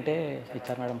చెప్పండి. అంటే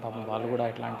ఇచ్చారు మేడం. పాపం వాళ్ళు కూడా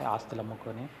ఎట్లా అంటే ఆస్తులు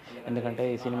అమ్ముకొని, ఎందుకంటే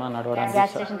ఈ సినిమా నడవడానికి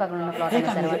గ్యాస్ స్టేషన్ పక్కన ఉన్న ప్లాట్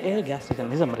గ్యాస్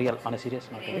స్టేషన్ నిజం రియల్ మన సీరియస్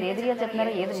నోట్. ఏది రియల్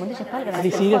చెప్తున్నారో ఏది ముందు చెప్పాలి కదా.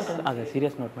 అది సీరియస్, అదే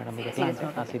సీరియస్ నోట్ మేడం. మీకు ఎట్లా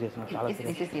అంటే సీరియస్ నోట్,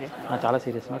 చాలా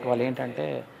సీరియస్ నోట్. వాళ్ళు ఏంటంటే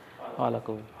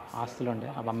వాళ్ళకు ఆస్తులు ఉండే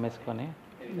అవి అమ్మేసుకొని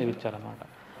ఇవి ఇచ్చారనమాట.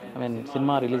 ఐ మీన్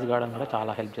సినిమా రిలీజ్ కావడం కూడా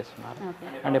చాలా హెల్ప్ చేస్తున్నారు.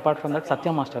 And apart from that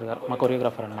Satya master గారు మా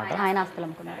కొరియోగ్రాఫర్ అనమాట. ఆయన ఆస్తులు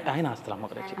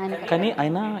అమ్ముకున్నారు. కానీ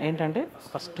ఆయన ఏంటంటే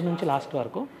ఫస్ట్ నుంచి లాస్ట్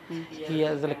వరకు he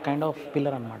has like kind of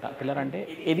pillar అనమాట. పిల్లర్ అంటే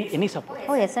ఎనీ సపోర్ట్.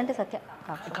 ఎస్ అంటే సత్య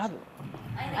కాదు,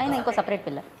 ఆయన ఇంకో సపరేట్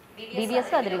పిల్లర్.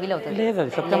 బీబీఎస్ అది రివీల్ అవుతుంది. లేదు,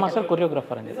 అది సత్య మాస్టర్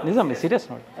కొరియోగ్రాఫర్ అని నిజం serious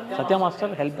note. Satya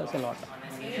master help us a lot.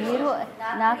 మీరు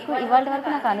నాకు ఇవాళ వరకు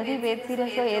నాకు అనుదీప్ ఏది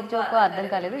సీరియస్ ఏది జోకో అర్థం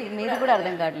కాలేదు. మీది కూడా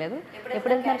అర్థం కావట్లేదు.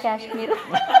 ఎప్పుడు వెళ్తున్నారు క్యాష్ మీరు?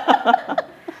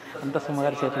 అంత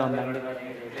సుమగారి చేతిలో ఉందండి,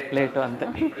 లేట్ అంతే.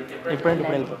 ఇప్పుడు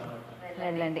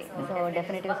వెళ్ళండి. సో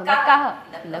డెఫినెట్గా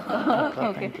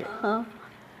ఓకే.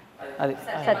 అది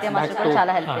సత్య మాస్టర్ కూడా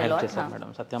చాలా హెల్ప్ చేశారు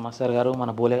మేడం. సత్య మాస్టర్ గారు,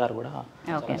 మన భోలే గారు కూడా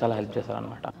చాలా హెల్ప్ చేశారు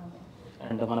అనమాట.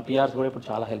 అండ్ మన పిఆర్స్ కూడా ఇప్పుడు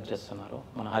చాలా హెల్ప్ చేస్తున్నారు,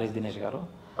 మన హరీష్ దినేష్ గారు.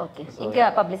 ఓకే, ఇంకా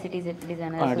publicity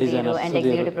designer and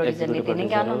executive producer Nitin,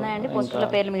 ఇంకా ఉన్నాయండి పోస్టుల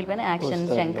పేర్లు మిగిలిపోయిన. యాక్షన్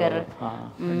శంకర్,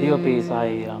 డిఓపి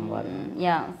సాయి రామ్ గారు,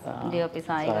 డిఓపి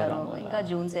సాయి గారు, ఇంకా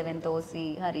June 7th OC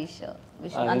Harish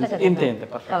Vishnu.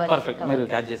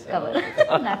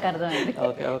 నాకు అర్థమైంది.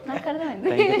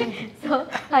 So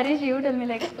Harish, you tell me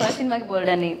like first సినిమాకి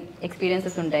బోల్డ్ అని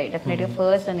ఎక్స్పీరియన్సెస్ ఉంటాయి డెఫినెట్గా.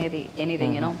 ఫస్ట్ అనేది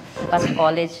anything you know, first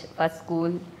college, first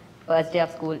school, first day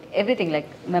of school, everything like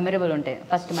memorable ఉంటాయి.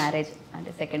 ఫస్ట్ మ్యారేజ్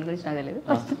అంటే సెకండ్ గురించి నాకు తెలియదు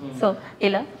ఫస్ట్. సో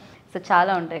ఇలా సో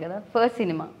చాలా ఉంటాయి కదా. First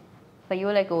cinema for you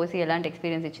like OC ఎలాంటి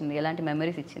ఎక్స్పీరియన్స్ ఇచ్చింది, ఎలాంటి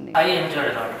మెమరీస్ ఇచ్చింది? ఐ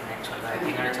ఎంజాయ్డ్ లాట్ యాక్చువల్గా.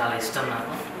 యాక్టింగ్ అంటే చాలా ఇష్టం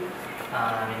నాకు.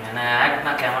 నేను యాక్ట్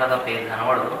నా కెమెరా తప్ప ఏది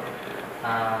కనబడదు.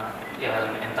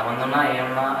 ఎంతమంది ఉన్నా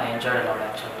ఏమన్నా ఐ ఎంజాయ్డ్ లాట్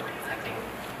యాక్చువల్గా యాక్టింగ్.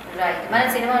 రైట్. మన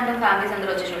సినిమా అంటే ఫ్యామిలీస్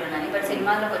అందరూ వచ్చి చూడండి, బట్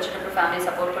సినిమాలోకి వచ్చేటప్పుడు ఫ్యామిలీ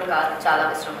సపోర్ట్ కూడా చాలా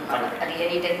అవసరం అనమాట. అది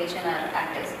any technician are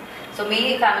actors. So me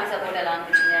family support ఎలా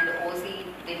అనిపించింది? అండ్ ఓసీ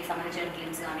దీనికి సంబంధించిన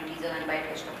క్లిప్స్ కానీ టీజర్ కానీ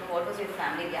బయటకు వచ్చినప్పుడు what was your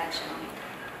family reaction?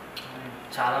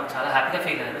 చాలా చాలా హ్యాపీగా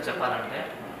ఫీల్ అయ్యారు చెప్పాలంటే.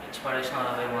 ఇచ్చి పడేసిన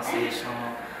అరవై మస్తు చేసినాము,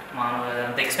 మామూలుగా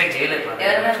అంత ఎక్స్పెక్ట్ చేయలేదు.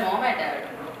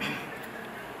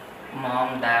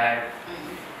 మామ్, డాడ్,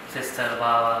 సిస్టర్,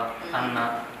 బావ, అన్న,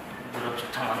 దూరం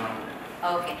చుట్టం అన్నాం.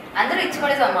 ఓకే, అందరూ ఇచ్చి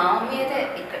పడేసాం. మా మమ్మీ అయితే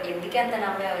ఇక్కడ ఎందుకే అంత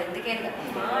నవ్వావు, ఎందుకే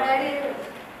మా డాడీ,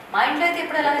 మా ఇంట్లో అయితే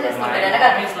ఇప్పుడు అలానే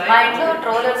చేస్తుంటారు. మా ఇంట్లో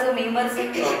ట్రోలర్స్, మీమర్స్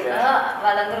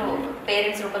వాళ్ళందరూ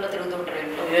పేరెంట్స్ రూపంలో తిరుగుతుంటారు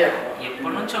ఇంట్లో.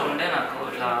 ఎప్పటి నుంచో ఉండే నాకు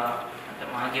ఇట్లా,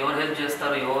 మనకి ఎవరు హెల్ప్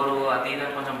చేస్తారు ఎవరు అది ఇది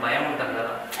అని కొంచెం భయం ఉంటుంది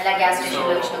కదా. అలా గ్యాస్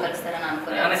స్టేషన్లో విష్ణు కలుస్తారని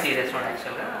అనుకున్నాను. సీరియస్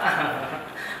యాక్చువల్గా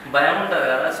భయం ఉంటుంది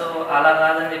కదా. సో అలా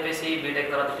కాదని చెప్పేసి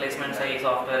బీటెక్ తర్వాత ప్లేస్మెంట్స్ అయ్యి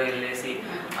సాఫ్ట్వేర్ వెళ్ళేసి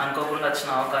అనుకోకుండా వచ్చిన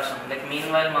అవకాశం. లైక్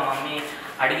మీన్ వైల్ మా మమ్మీ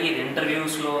అడిగి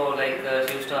ఇంటర్వ్యూస్లో లైక్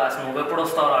చూస్తూ అసలు నువ్వు ఎప్పుడు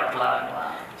వస్తావు అట్లా.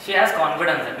 షీ హాస్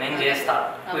కాన్ఫిడెన్స్ నేను చేస్తా,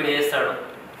 వీడు చేస్తాడు,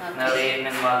 అదే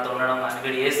నేను వాళ్ళతో ఉండడం కానీ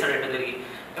వీడు చేస్తాడు ఎటు తిరిగి.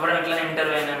 ఎప్పుడైనా ఇట్లా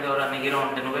ఇంటర్వ్యూ అయినా ఎవరైనా హీరో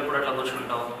ఉంటే నువ్వు ఎప్పుడు అట్లా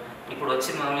కూర్చుంటావు, ఇప్పుడు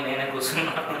వచ్చింది మమ్మీ నేనే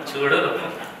కూర్చున్నాను చూడు.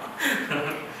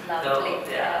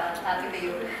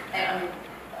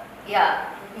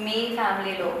 మీ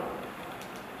ఫ్యామిలీలో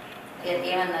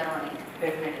ఏమన్నారు అని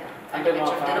అంటే మా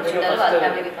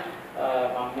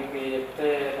మమ్మీకి చెప్తే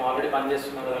ఆల్రెడీ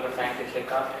పనిచేస్తున్నారు కదా అక్కడ సైంటిస్ట్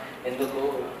లెక్క, ఎందుకు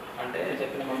అంటే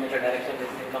చెప్పిన మమ్మీ ఇట్లా డైరెక్షన్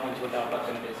చేసి ఇంకా మంచిగా ఉంటే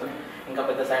ఆపర్చునిటీస్, ఇంకా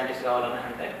పెద్ద సైంటిస్ట్ కావాలని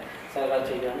అంటే సరే అది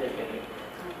చెయ్యని చెప్పింది.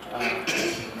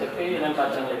 చెప్పి నేను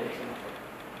పరిచయం చేసేసాను.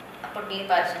 అప్పుడు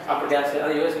గ్యాస్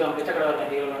అది యూఎస్కి పంపించి అక్కడ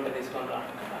హీరోలు ఉంటే తీసుకొని రా,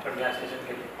 అక్కడ గ్యాస్ స్టేషన్కి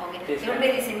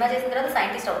వెళ్ళి సినిమా చేసిన తర్వాత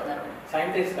సైంటిస్ట్ అవుతున్నారు.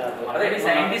 సైంటిస్ట్ కాదు, అదే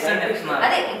సైంటిస్ట్ అని చెప్తున్నారు.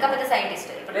 అదే ఇంకా పెద్ద సైంటిస్ట్.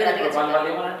 వాళ్ళు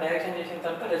ఏమన్నా డైరెక్షన్ చేసిన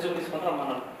తర్వాత రెజ్యూమ్ తీసుకొని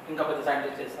రమ్మన్నారు, ఇంకా పెద్ద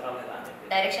సైంటిస్ట్ చేస్తారా లేదా అని చెప్పి.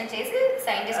 డైరెక్షన్ చేసి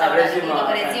సైంటిస్ట్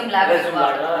రెజ్యూమ్ లాగా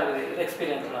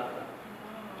ఎక్స్పీరియన్స్ లాగా.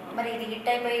 మరి ఇది హిట్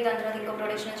అయిపోయి దాని తర్వాత ఇంకో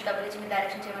ప్రొడక్షన్ వచ్చి డబ్బులు ఇచ్చి మీరు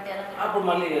డైరెక్షన్ చేయమంటే ఎలా? అప్పుడు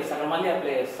మళ్ళీ చేస్తాను, మళ్ళీ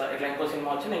అప్లై చేస్తాను. ఇట్లా ఇంకో సినిమా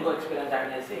వచ్చి ఇంకో ఎక్స్పీరియన్స్ యాడ్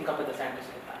చేసి ఇంకా పెద్ద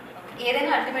సైంటిస్ట్ అవుతాను.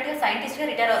 ఏదైనా అల్టిమేట్గా సైంటిస్ట్గా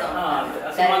రిటైర్ అవుదాం.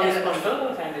 సినిమా తీసుకుంటూ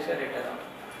సైంటిస్ట్గా రిటైర్ అవుతాం.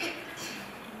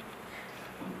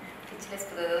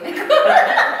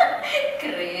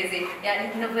 క్రేజీ.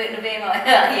 నువ్వేం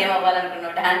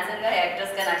ఏమవ్వాలనుకున్నావు? డాన్సర్గా,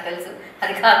 యాక్ట్రెస్గా నాకు తెలుసు.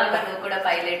 అది కాకుండా నువ్వు కూడా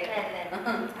పైలట్.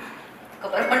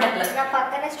 కొబ్బరి బొండాలు నా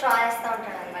పక్కనే స్ట్రా వేస్తూ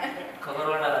ఉంటాడు అన్నమాట.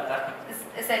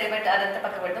 సరే, బట్ అదంతా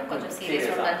పక్క పెడతాం. కొంచెం సీరియస్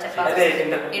నోట్ అని చెప్పాలి.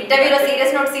 ఇంటర్వ్యూలో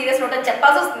సీరియస్ నోట్ అని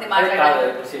చెప్పాల్సి వస్తుంది. మాట్లాడాలి.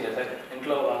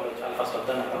 ఇంట్లో వాళ్ళు చాలా ఫస్ట్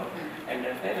వద్దన్నారు.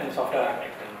 ఏంటంటే నేను సాఫ్ట్వేర్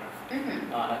ఆర్కిటెక్ట్ అన్నమాట.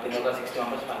 నాకు ఇంకొక 60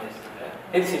 మెంబర్స్ పని చేస్తుంటే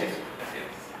ఇది సీరియస్.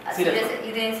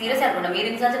 ఇది సీరియస్ అనుకుంటా. మీరు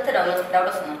ఇన్నిసార్లు చెప్తే డౌట్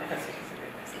వస్తుంది.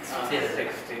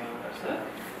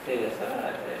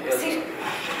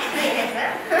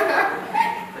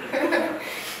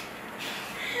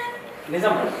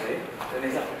 నిజం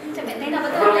నిజం. నేను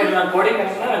కోడింగ్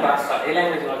కనుక నేను రాస్తాను. ఏ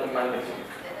లాంగ్వేజ్ వాళ్ళకి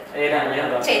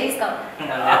చైనీస్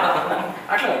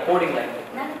అట్లా కోడింగ్ లాంగ్వేజ్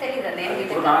నాకు తెలియదు.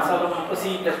 ఇప్పుడు నాసాలో మనకు C++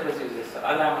 యూజ్ చేస్తారు.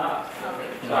 అది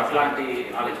సో అట్లాంటి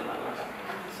నాలెడ్జ్ ఉందన్నమాట.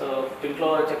 సో ఇంట్లో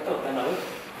చెప్తే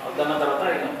వద్దన్న తర్వాత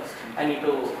ఐ నీడ్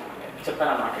టు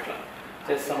చెప్పాను అన్నమాట. ఇట్లా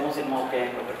చేస్తాము సినిమా ఓకే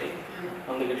ఇంకొకటి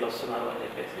ముందుకు ఇట్లా వస్తున్నారు అని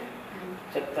చెప్పేసి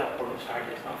చెప్తే అప్పుడు స్టార్ట్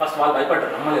చేస్తాం. ఫస్ట్ వాళ్ళు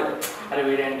భయపడ్డారు, నమ్మలేదు. అరే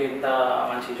వీడేంటి ఇంత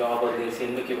మంచి జాబ్ వదిలేసి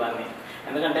ఎందుకు ఇవన్నీ.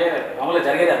 ఎందుకంటే మామూలుగా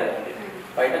జరిగేది అదేంటి,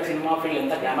 బయట సినిమా ఫీల్డ్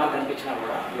ఎంత గ్లామర్ కనిపించినా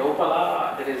కూడా లోపల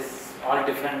there is all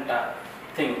different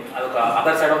thing. అదొక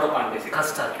other side of the coin basic.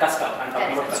 కష్టాలు అంటే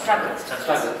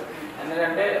స్ట్రగుల్.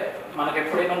 ఎందుకంటే మనకు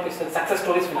ఎప్పుడు ఏమనిపిస్తుంది, success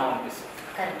stories వినాలనిపిస్తుంది.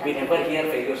 We never here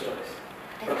failure stories.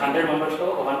 ఇప్పుడు 100 మెంబర్స్లో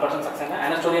 1% సక్సెస్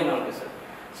ఆయన స్టోరీ ఏమనిపిస్తుంది.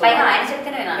 సో 99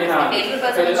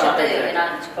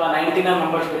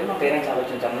 మెంబర్స్ గురించి మా పేరెంట్స్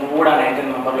ఆలోచించాను. నువ్వు కూడా 99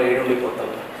 మెంబర్లో ఏడు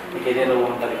ఉండిపోతావు, నీకు ఏదేదో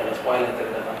ఉంటుంది కదా, స్పాయిల్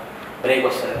అవుతుంది కదా, బ్రేక్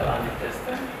వస్తుంది కదా అని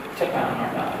చెప్పేస్తే చెప్పాను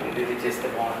అనమాట. ఇది చేస్తే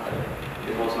బాగుంటుంది,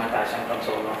 ఇది was my passion from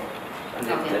so long అని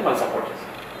చెప్తే వాళ్ళు సపోర్ట్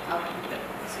చేస్తాను.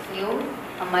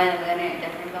 అమ్మాయి అనగానే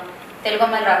డెఫినెట్గా తెలుగు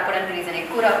అమ్మాయిలు రాకపోవడానికి రీజన్,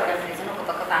 ఎక్కువ రాకపోవడానికి రీజన్ ఒక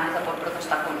పక్క ఫ్యామిలీ సపోర్ట్ కూడా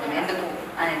కొంచెం తక్కువ ఉంటుంది. ఎందుకు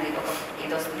అనేది ఒక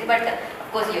ఇది వస్తుంది. But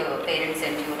of course your parents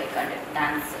and you like అంటే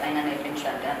డాన్స్ అయినా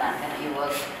నేర్పించాలి కదా, దానికైనా యూ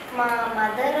వర్క్. మా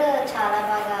మదర్ చాలా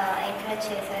బాగా ఎంకరేజ్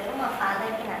చేశారు. మా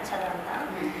ఫాదర్కి నచ్చదంతా.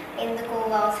 ఎందుకు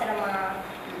అవసరమా,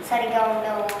 సరిగా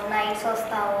ఉండవు, నైట్స్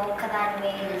వస్తావు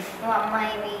ఒక్కదానివి, నువ్వు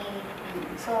అమ్మాయివి.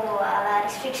 సో అలా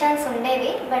రిస్ట్రిక్షన్స్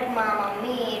ఉండేవి. బట్ మా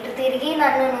మమ్మీ ఎటు తిరిగి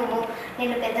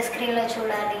నిన్ను పెద్ద స్క్రీన్లో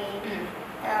చూడాలి,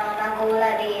 నా గోల్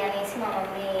అది అనేసి మా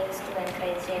మమ్మీ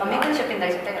ఎంకరేజ్ చేయాలి. మమ్మీ కూడా చెప్పిందా?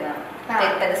 చెప్తే కదా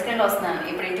పెద్ద స్క్రీన్లో వస్తున్నాను,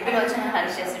 ఇప్పుడు ఇంటికి వచ్చిన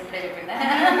హరీష్ చేసి ఇప్పుడే చెప్పిందా?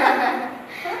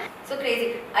 So crazy.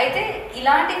 అయితే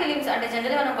ఇలాంటి ఫిలిమ్స్ అంటే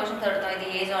జనరల్గా మనం క్వశ్చన్స్ అడుగుతాం, ఇది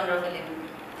ఏ జానర్ ఫిలిం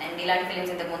అండ్ ఇలాంటి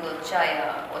ఫిలిమ్స్ ఇంతకుముందు వచ్చాయా,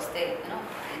 వస్తే యూనో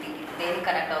ఇది దేనికి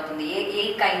కనెక్ట్ అవుతుంది, ఏ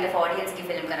కైండ్ ఆఫ్ ఆడియన్స్కి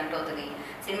ఫిలిం కనెక్ట్ అవుతుంది,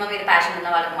 సినిమా మీద ప్యాషన్ ఉన్న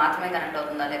వాళ్ళకి మాత్రమే కనెక్ట్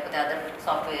అవుతుందా, లేకపోతే అదర్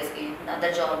సాఫ్ట్వేర్స్కి,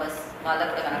 అదర్ జాబర్స్ వాళ్ళకి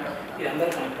కూడా కనెక్ట్ అవుతుందా? ఇది అందరూ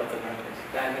కనెక్ట్ అవుతుంది.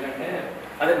 ఎందుకంటే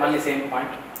అదే మళ్ళీ same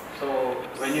point. So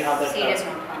when you have that serious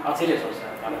note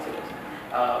చాలా serious.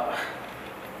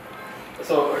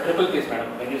 So triple piece madam,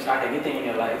 when you start anything in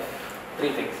your life,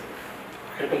 3 things.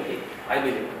 Triple P, I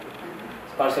believe,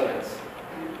 perseverance,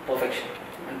 perfection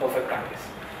and perfect practice.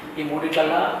 ఈ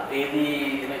మూడిట్లల్లో ఏది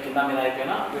కింద మీద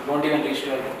అయిపోయినా you don't even reach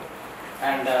your goal.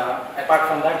 And apart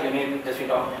from that you need just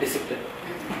it of discipline.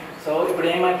 So ఇప్పుడు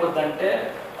ఏమైపోద్దంటే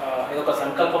ఇది ఒక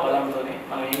సంకల్ప బలంతో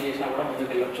మనం ఏం చేసినా కూడా ముందుకు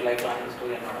వెళ్ళొచ్చు లైఫ్ లాంటి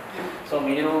స్టోరీ అనమాట. సో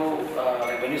మీరు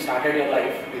when you started your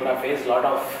life you would have face lot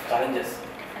of challenges.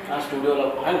 స్టూడియోలో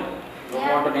and don't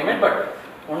want to name it but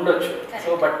ఉండొచ్చు.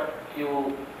 సో బట్ యూ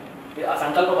ఆ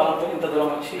సంకల్ప బలంతో ఇంత దూరం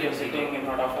వచ్చి your sitting in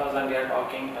front of us and we are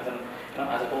talking as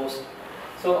a host.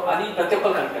 So అది ప్రతి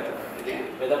ఒక్కరు కనెక్ట్ అవుతుంది. ఇది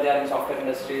whether they are in software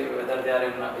industry, whether they are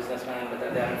in business man,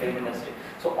 whether they are in film industry.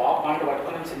 So ఆ point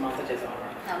పట్టుకొని మేము cinema అంతా చేసాం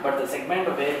అన్నమాట. But the segment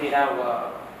where we have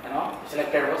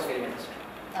selected was film industry.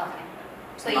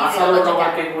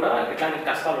 వాళ్ళకి కూడా ఇట్లాంటి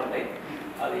కష్టాలు ఉంటాయి.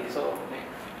 అది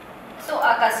సో ఆ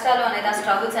కష్టాలు అనేది, ఆ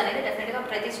స్ట్రగుల్స్ అనేది డెఫినెట్గా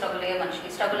ప్రతి స్ట్రగుల్ అయ్యే మనిషికి,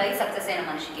 స్ట్రగుల్ అయ్యి సక్సెస్ అయిన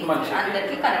మనిషికి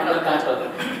అందరికీ కనెక్ట్ అవుతుంది.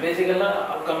 బేసికల్గా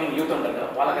అప్కమింగ్ యూత్ ఉంటుంది కదా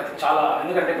వాళ్ళకి చాలా,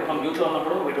 ఎందుకంటే ఇప్పుడు మనం యూత్లో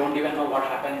ఉన్నప్పుడు we don't even know what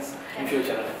happens in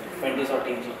future 20s or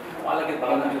teens. వాళ్ళకి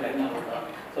బాగా కనెక్ట్ అవుతుంది.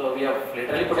 So we have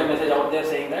literally put a message out there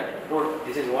saying that don't,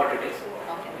 this is what it is.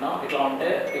 ఇట్లా ఉంటే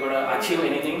ఇప్పుడు achieve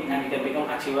anything and you can become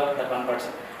achiever that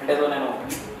 1%. అంటే ఏదో నేను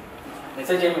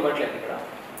message ఏమి ఇవ్వట్లేదు ఇక్కడ,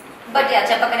 బట్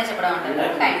చెప్పకనే చెప్పడం ఉంటుంది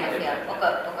కైండ్ ఆఫ్ ఒక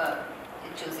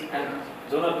చూసి. అండ్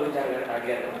జోనల్ గురించి అడిగారు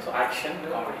కదా, so action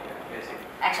comedy, basic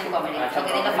action comedy.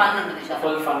 Okay, దీంట్లో ఫన్ ఉంటుంది,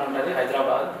 ఫుల్ ఫన్ ఉంటుంది.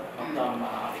 హైదరాబాద్ మొత్తం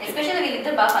ఎస్పెషల్లీ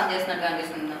వీళ్ళిద్దరు బాగా ఫన్ చేస్తున్నట్టు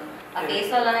అనిపిస్తుంది. ఆ ఫేస్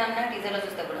వల్లనే ఉన్నా టీజర్లో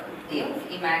చూస్తే కూడా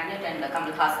ఈ మ్యాగ్నెట్ అండ్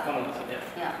కమల్ హాసన్.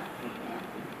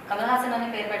 కమల్ హాసన్ అనే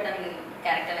పేరు పెట్టడానికి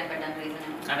క్యారెక్టర్ ఏం పెట్టడానికి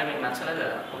రీజన్ అంటే మీకు నచ్చలేదు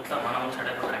కదా ఉత్తా మనం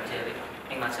చెడకు కరెక్ట్ చేయాలి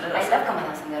మీకు నచ్చలేదు ఐ లవ్ కమల్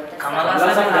హాసన్ గారు. కమల్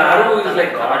హాసన్ గారు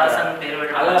కమల్ హాసన్ పేరు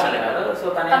పెట్టడం నచ్చలేదు కదా. సో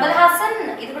తన కమల్ హాసన్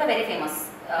ఇది కూడా వెరీ ఫేమస్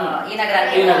ఈ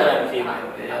నగరానికి.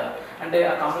 అంటే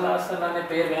ఆ కమల్ హాసన్ అనే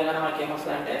పేరు వినగానే మనకి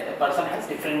ఏమొస్తుంది అంటే person has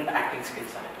different acting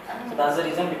skills అని. So that's the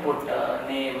reason we put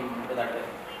name to that.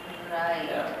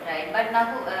 Right but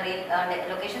నాకు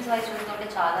లొకేషన్స్ వైజ్ చూస్తుంటే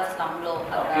చాలా స్లమ్ లో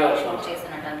షూట్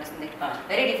చేసినట్టు అనిపిస్తుంది.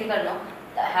 Very difficult no.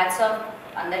 Hats off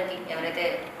అందరికి ఎవరైతే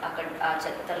అక్కడ ఆ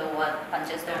చెత్తలో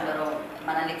పనిచేస్తూ ఉంటారో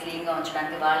మనల్ని క్లీన్గా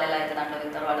ఉంచడానికి వాళ్ళు ఎలా అయితే దాంట్లో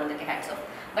వెళ్తారో వాళ్ళందరికీ hats off.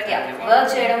 But yeah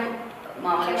work చేయడం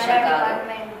మామూలు విషయం కాదు.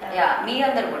 యా మీ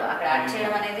అందరు కూడా అక్కడ యాక్ట్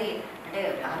చేయడం అనేది అంటే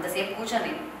అంతసేపు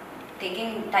కూర్చొని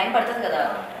టేకింగ్ టైం పడుతుంది కదా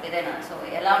ఏదైనా. సో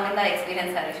ఎలా ఉండిందా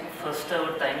experience Harish? First I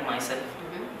would thank my self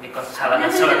because చాలా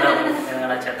కష్టపడ్డాము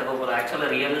ఎందుకంటే చెత్తకోపలు యాక్చువల్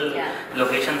రియల్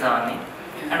లొకేషన్స్ అవన్నీ.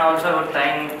 And also I would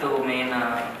thank to main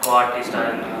co artist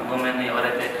and women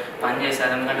ఎవరైతే పని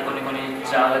చేశారు. ఎందుకంటే కొన్ని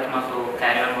చాలాకి మాకు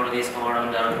క్యారియర్ కూడా తీసుకోవడం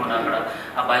జరుగుతుంది. అక్కడ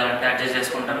అబ్బాయిలు అంటే అడ్జస్ట్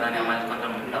చేసుకుంటారు కానీ అమ్మాయిలు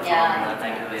కొంచెం tough.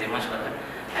 Thank you very much for that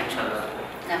యాక్చువల్గా.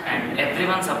 And every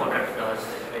one supported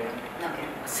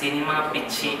cinema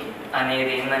పిచ్చి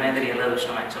అనేది ఏందనేది రియల్గా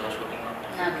చూసినాం యాక్చువల్గా షూటింగ్లో.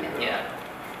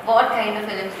 What kind of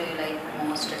films do you like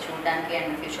most చూడడానికి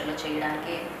అండ్ ఫ్యూచర్లో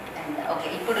చేయడానికి? అండ్ ఓకే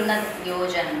ఇప్పుడున్న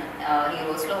news and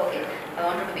హీరోస్లో okay I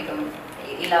want to become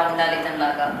ఇలా ఉండాలి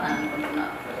తనలాగా అని అనుకుంటున్నా.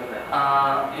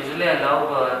 యూజువల్లీ ఐ లవ్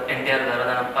ఎన్టీఆర్ గారు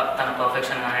తన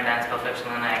పర్ఫెక్షన్ కానీ డ్యాన్స్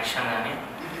పర్ఫెక్షన్ కానీ యాక్షన్ కానీ.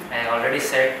 I already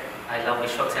set I love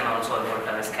Vishwak Sen also about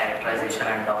his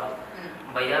characterisation and all.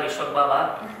 భయ్యా విశ్వక్ బాబా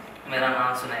మేరా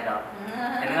నామ్ సునేగా.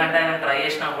 ఎందుకంటే ఆయన ట్రై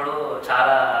చేసినప్పుడు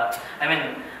చాలా ఐ మీన్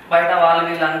బయట వాళ్ళు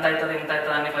వీళ్ళు అంత అవుతుంది ఇంత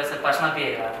అవుతుంది అని పర్సనల్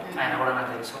పిఏ కాదు ఆయన కూడా నాకు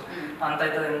తెలుసు. అంత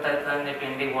అవుతుంది ఇంత అవుతుంది అని చెప్పి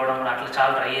ఇంటికి పోవడం కూడా అట్లా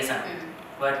చాలా ట్రై చేశాను.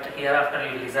 But here after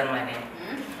you listen my name.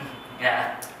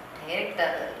 Direct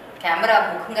camera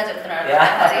ముఖంగా చెప్తున్నాడు.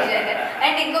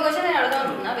 అండ్ ఇంకో క్వశ్చన్ నేను అడుగుతా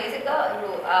ఉంటున్నా. బేసిక్గా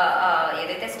ఇప్పుడు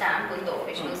ఏదైతే స్టాంప్ ఉందో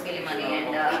విష్ణు స్కిలిమని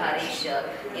అండ్ హరీష్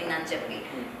ఇన్ అని చెప్పి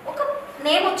ఒక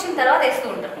నేమ్ వచ్చిన తర్వాత వేస్తూ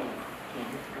ఉంటారు.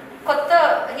 కొత్త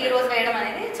హీరోస్ వేయడం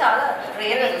అనేది చాలా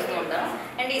రేర్గా చూస్తూ ఉంటాం.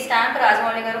 అండ్ ఈ స్టాంప్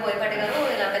రాజమౌళి గారు బోయపాటి గారు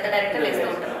ఇలా పెద్ద డైరెక్టర్ వేస్తూ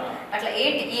ఉంటారు. అట్లా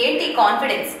ఏంటి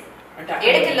కాన్ఫిడెన్స్?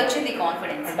 ఏడకెళ్ళి వచ్చింది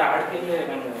కాన్ఫిడెన్స్? అంటే ఆడకెళ్ళి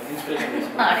నేను ఇన్స్పిరేషన్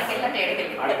తీసుకున్నాను. ఆడకెళ్ళి అంటే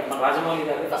ఏడకెళ్ళి రాజమౌళి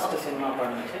గారి ఫస్ట్ సినిమా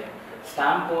పడి నుంచి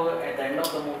stamp at the end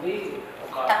of the movie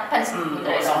ఒక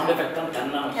సౌండ్ ఎఫెక్ట్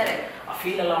ఆ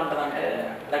ఫీల్ ఎలా ఉంటుంది అంటే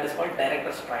that is called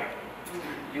directors pride.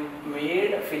 You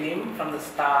made a film from the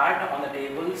start on the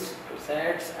tables to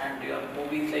sets and your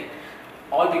movies like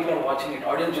all people are watching it,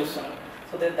 audience చూస్తున్నారు.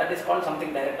 So that is called something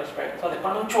director's pride. So అది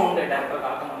ఎప్పటి నుంచో ఉండే director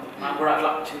కాకముందు నాకు కూడా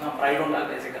అట్లా చిన్న ప్రైడ్ ఉండాలి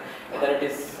బేసిక్గా. whether it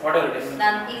is whatever it is.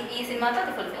 ఈ సినిమాతో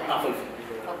అది ఫుల్ఫిల్.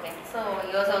 ఓకే సో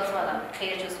యోస్ ఆల్సో అలా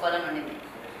క్లియర్ చూసుకోవాలని ఉండింది.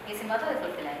 ఈ సినిమాతో అది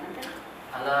ఫుల్ఫిల్ అయింది అంతే.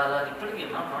 అలా ఇప్పటికీ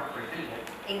నాట్ ఫుల్ఫిల్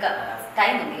ఇంకా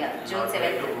టైం ఉంది కదా జూన్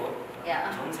 7th.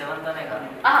 జూన్ 7th అనే కాదు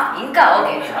ఇంకా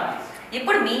ఓకే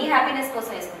ఇప్పుడు మీ హ్యాపీనెస్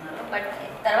కోసం వేసుకున్నారు. బట్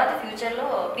తర్వాత ఫ్యూచర్లో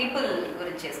పీపుల్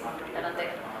గురించి చేసుకుంటుంటారు అంతే.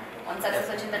 వన్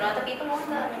సక్సెస్ వచ్చిన తర్వాత people want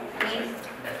the name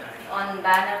on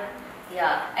banner. Yeah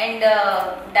and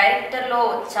డైరెక్టర్లో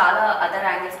చాలా అదర్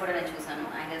యాంగిల్స్ కూడా నేను చూసాను.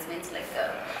 Angles means like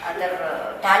other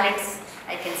talents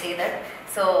I can say that.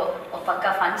 So ఒక పక్క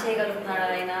ఫన్ చేయగలుగుతున్నాడు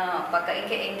ఆయన, ఒక పక్క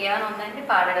ఇంకేమైనా ఉందంటే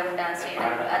పాడడం డాన్స్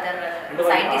చేయడం అదర్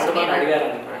సైంటిస్ట్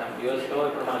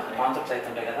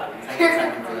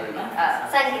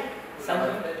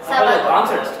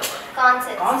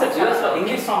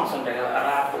ఇంగ్లీష్ సాంగ్స్ ఉంటాయి కదా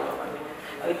ర్యాప్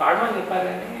అది పాడమని చెప్పారు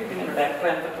కానీ నేను డైరెక్టర్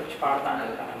ఎంత వచ్చి పాడతాను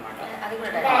అనమాట. అది కూడా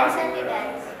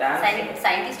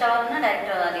సైంటిస్ట్ అవ్వాలన్నా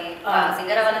డైరెక్టర్ అవ్వాలి,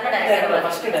 సింగర్ అవ్వాలన్నా డైరెక్టర్ అవ్వాలి.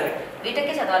 ఫస్ట్ డైరెక్టర్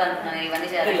బీటెక్కే చదవాలనుకున్నాను ఇవన్నీ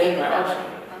చేయాలి.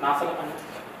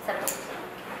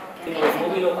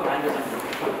 మూవీలో ఒక లాంగ్వేజ్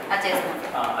అది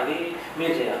చేస్తాను అది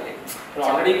మీరు చేయాలి. ఇప్పుడు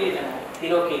ఆల్రెడీ నేను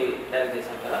హీరోకి డైరెక్ట్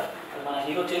చేశాను కదా అది మన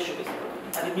హీరో చేసి చూపిస్తాను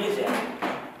అది మీరు చేయాలి.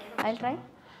 I try.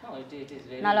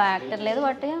 నాలో యాక్టర్ లేదు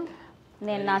బట్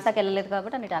నేను నాసాకి వెళ్ళలేదు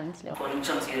కాబట్టి అన్ని టాలెంట్స్ లేవు.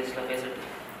 కొంచెం సీరియస్గా ఫేస్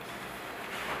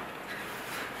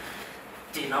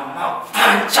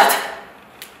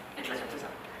ఇట్లా చెప్తా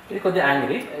సార్. ఇది కొద్దిగా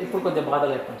యాంగ్రీ, ఇప్పుడు కొద్దిగా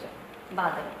బాధగా చెప్తాను సార్.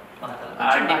 బాధలు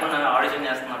ఆడిషన్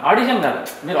చేస్తున్నాను. ఆడిషన్ కాదు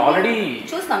మీరు ఆల్రెడీ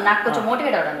చూస్తాం. నాకు కొంచెం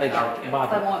మోటివేట్ అవడానికి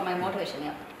my motivation.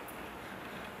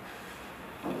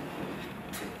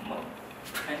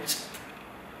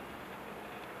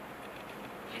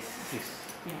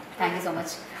 Thank you so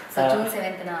much. So June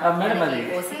 7th madam అది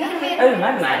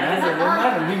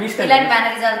ఇలాంటి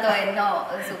మేనరిజాలతో ఎన్నో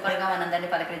సూపర్గా మనందరినీ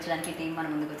పలకరించడానికి టీం మన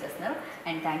ముందుకు వచ్చేస్తున్నారు.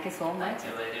 And thank you so much.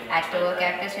 Actor work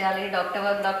actor చేయాలి, డాక్టర్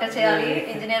వర్క్ డాక్టర్ చేయాలి,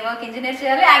 ఇంజనీర్ వర్క్ ఇంజనీర్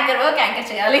చేయాలి, యాంకర్ వర్క్ యాంకర్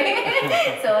చేయాలి.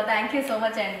 So thank you so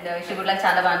much and wish good luck.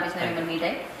 చాలా బాగా అనిపించింది మిమ్మల్ని మీట్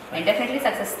అయ్యి. అండ్ డెఫినెట్లీ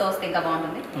సక్సెస్తో వస్తే ఇంకా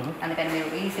బాగుంటుంది. అందుకని మీరు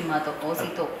ఈ సినిమాతో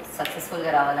ఓసీతో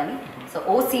సక్సెస్ఫుల్గా రావాలని. సో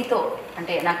ఓసీతో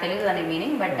అంటే నాకు తెలియదు దాని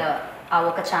మీనింగ్, బట్ ఆ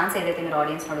ఒక ఛాన్స్ ఏదైతే మీరు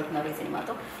ఆడియన్స్ అడుగుతున్నారో ఈ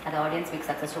సినిమాతో, అది ఆడియన్స్ మీకు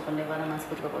సక్సెస్ రూపంలో ఇవ్వాలని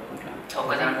మనస్ఫూర్తిగా కోరుకుంటున్నాను.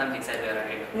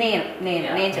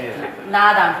 నేను చెప్తున్నాను నా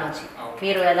దాంట్లోంచి.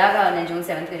 మీరు ఎలాగా నేను జూన్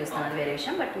 7th చూస్తాను అది వేరే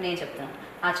విషయం, బట్ నేను చెప్తున్నాను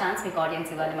ఆ ఛాన్స్ మీకు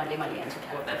ఆడియన్స్ ఇవ్వాలి మళ్ళీ మళ్ళీ అని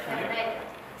చెప్తాను.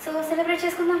 సో సెలబ్రేట్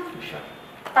చేసుకుందాం,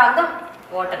 తాగుదాం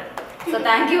water. So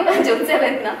thank you June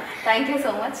 7th. Thank you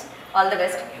so much. All the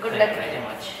best, good luck.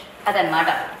 అదనమాట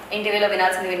ఇంటర్వ్యూలో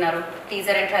వినాల్సింది విన్నారు,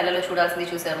 టీజర్ అండ్ ట్రైలర్లో చూడాల్సింది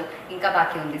చూశారు. ఇంకా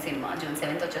బాకీ ఉంది సినిమా. జూన్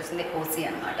 7th వచ్చేస్తుంది ఓసీ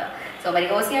అనమాట. సో మరి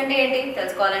ఓసీ అంటే ఏంటి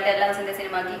తెలుసుకోవాలంటే వెళ్ళాల్సిందే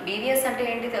సినిమాకి. బీవీఎస్ అంటే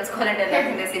ఏంటి తెలుసుకోవాలంటే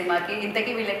వెళ్ళాల్సిందే సినిమాకి.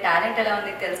 ఇంతకీ వీళ్ళ టాలెంట్ ఎలా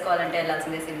ఉంది తెలుసుకోవాలంటే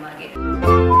వెళ్ళాల్సిందే సినిమాకి.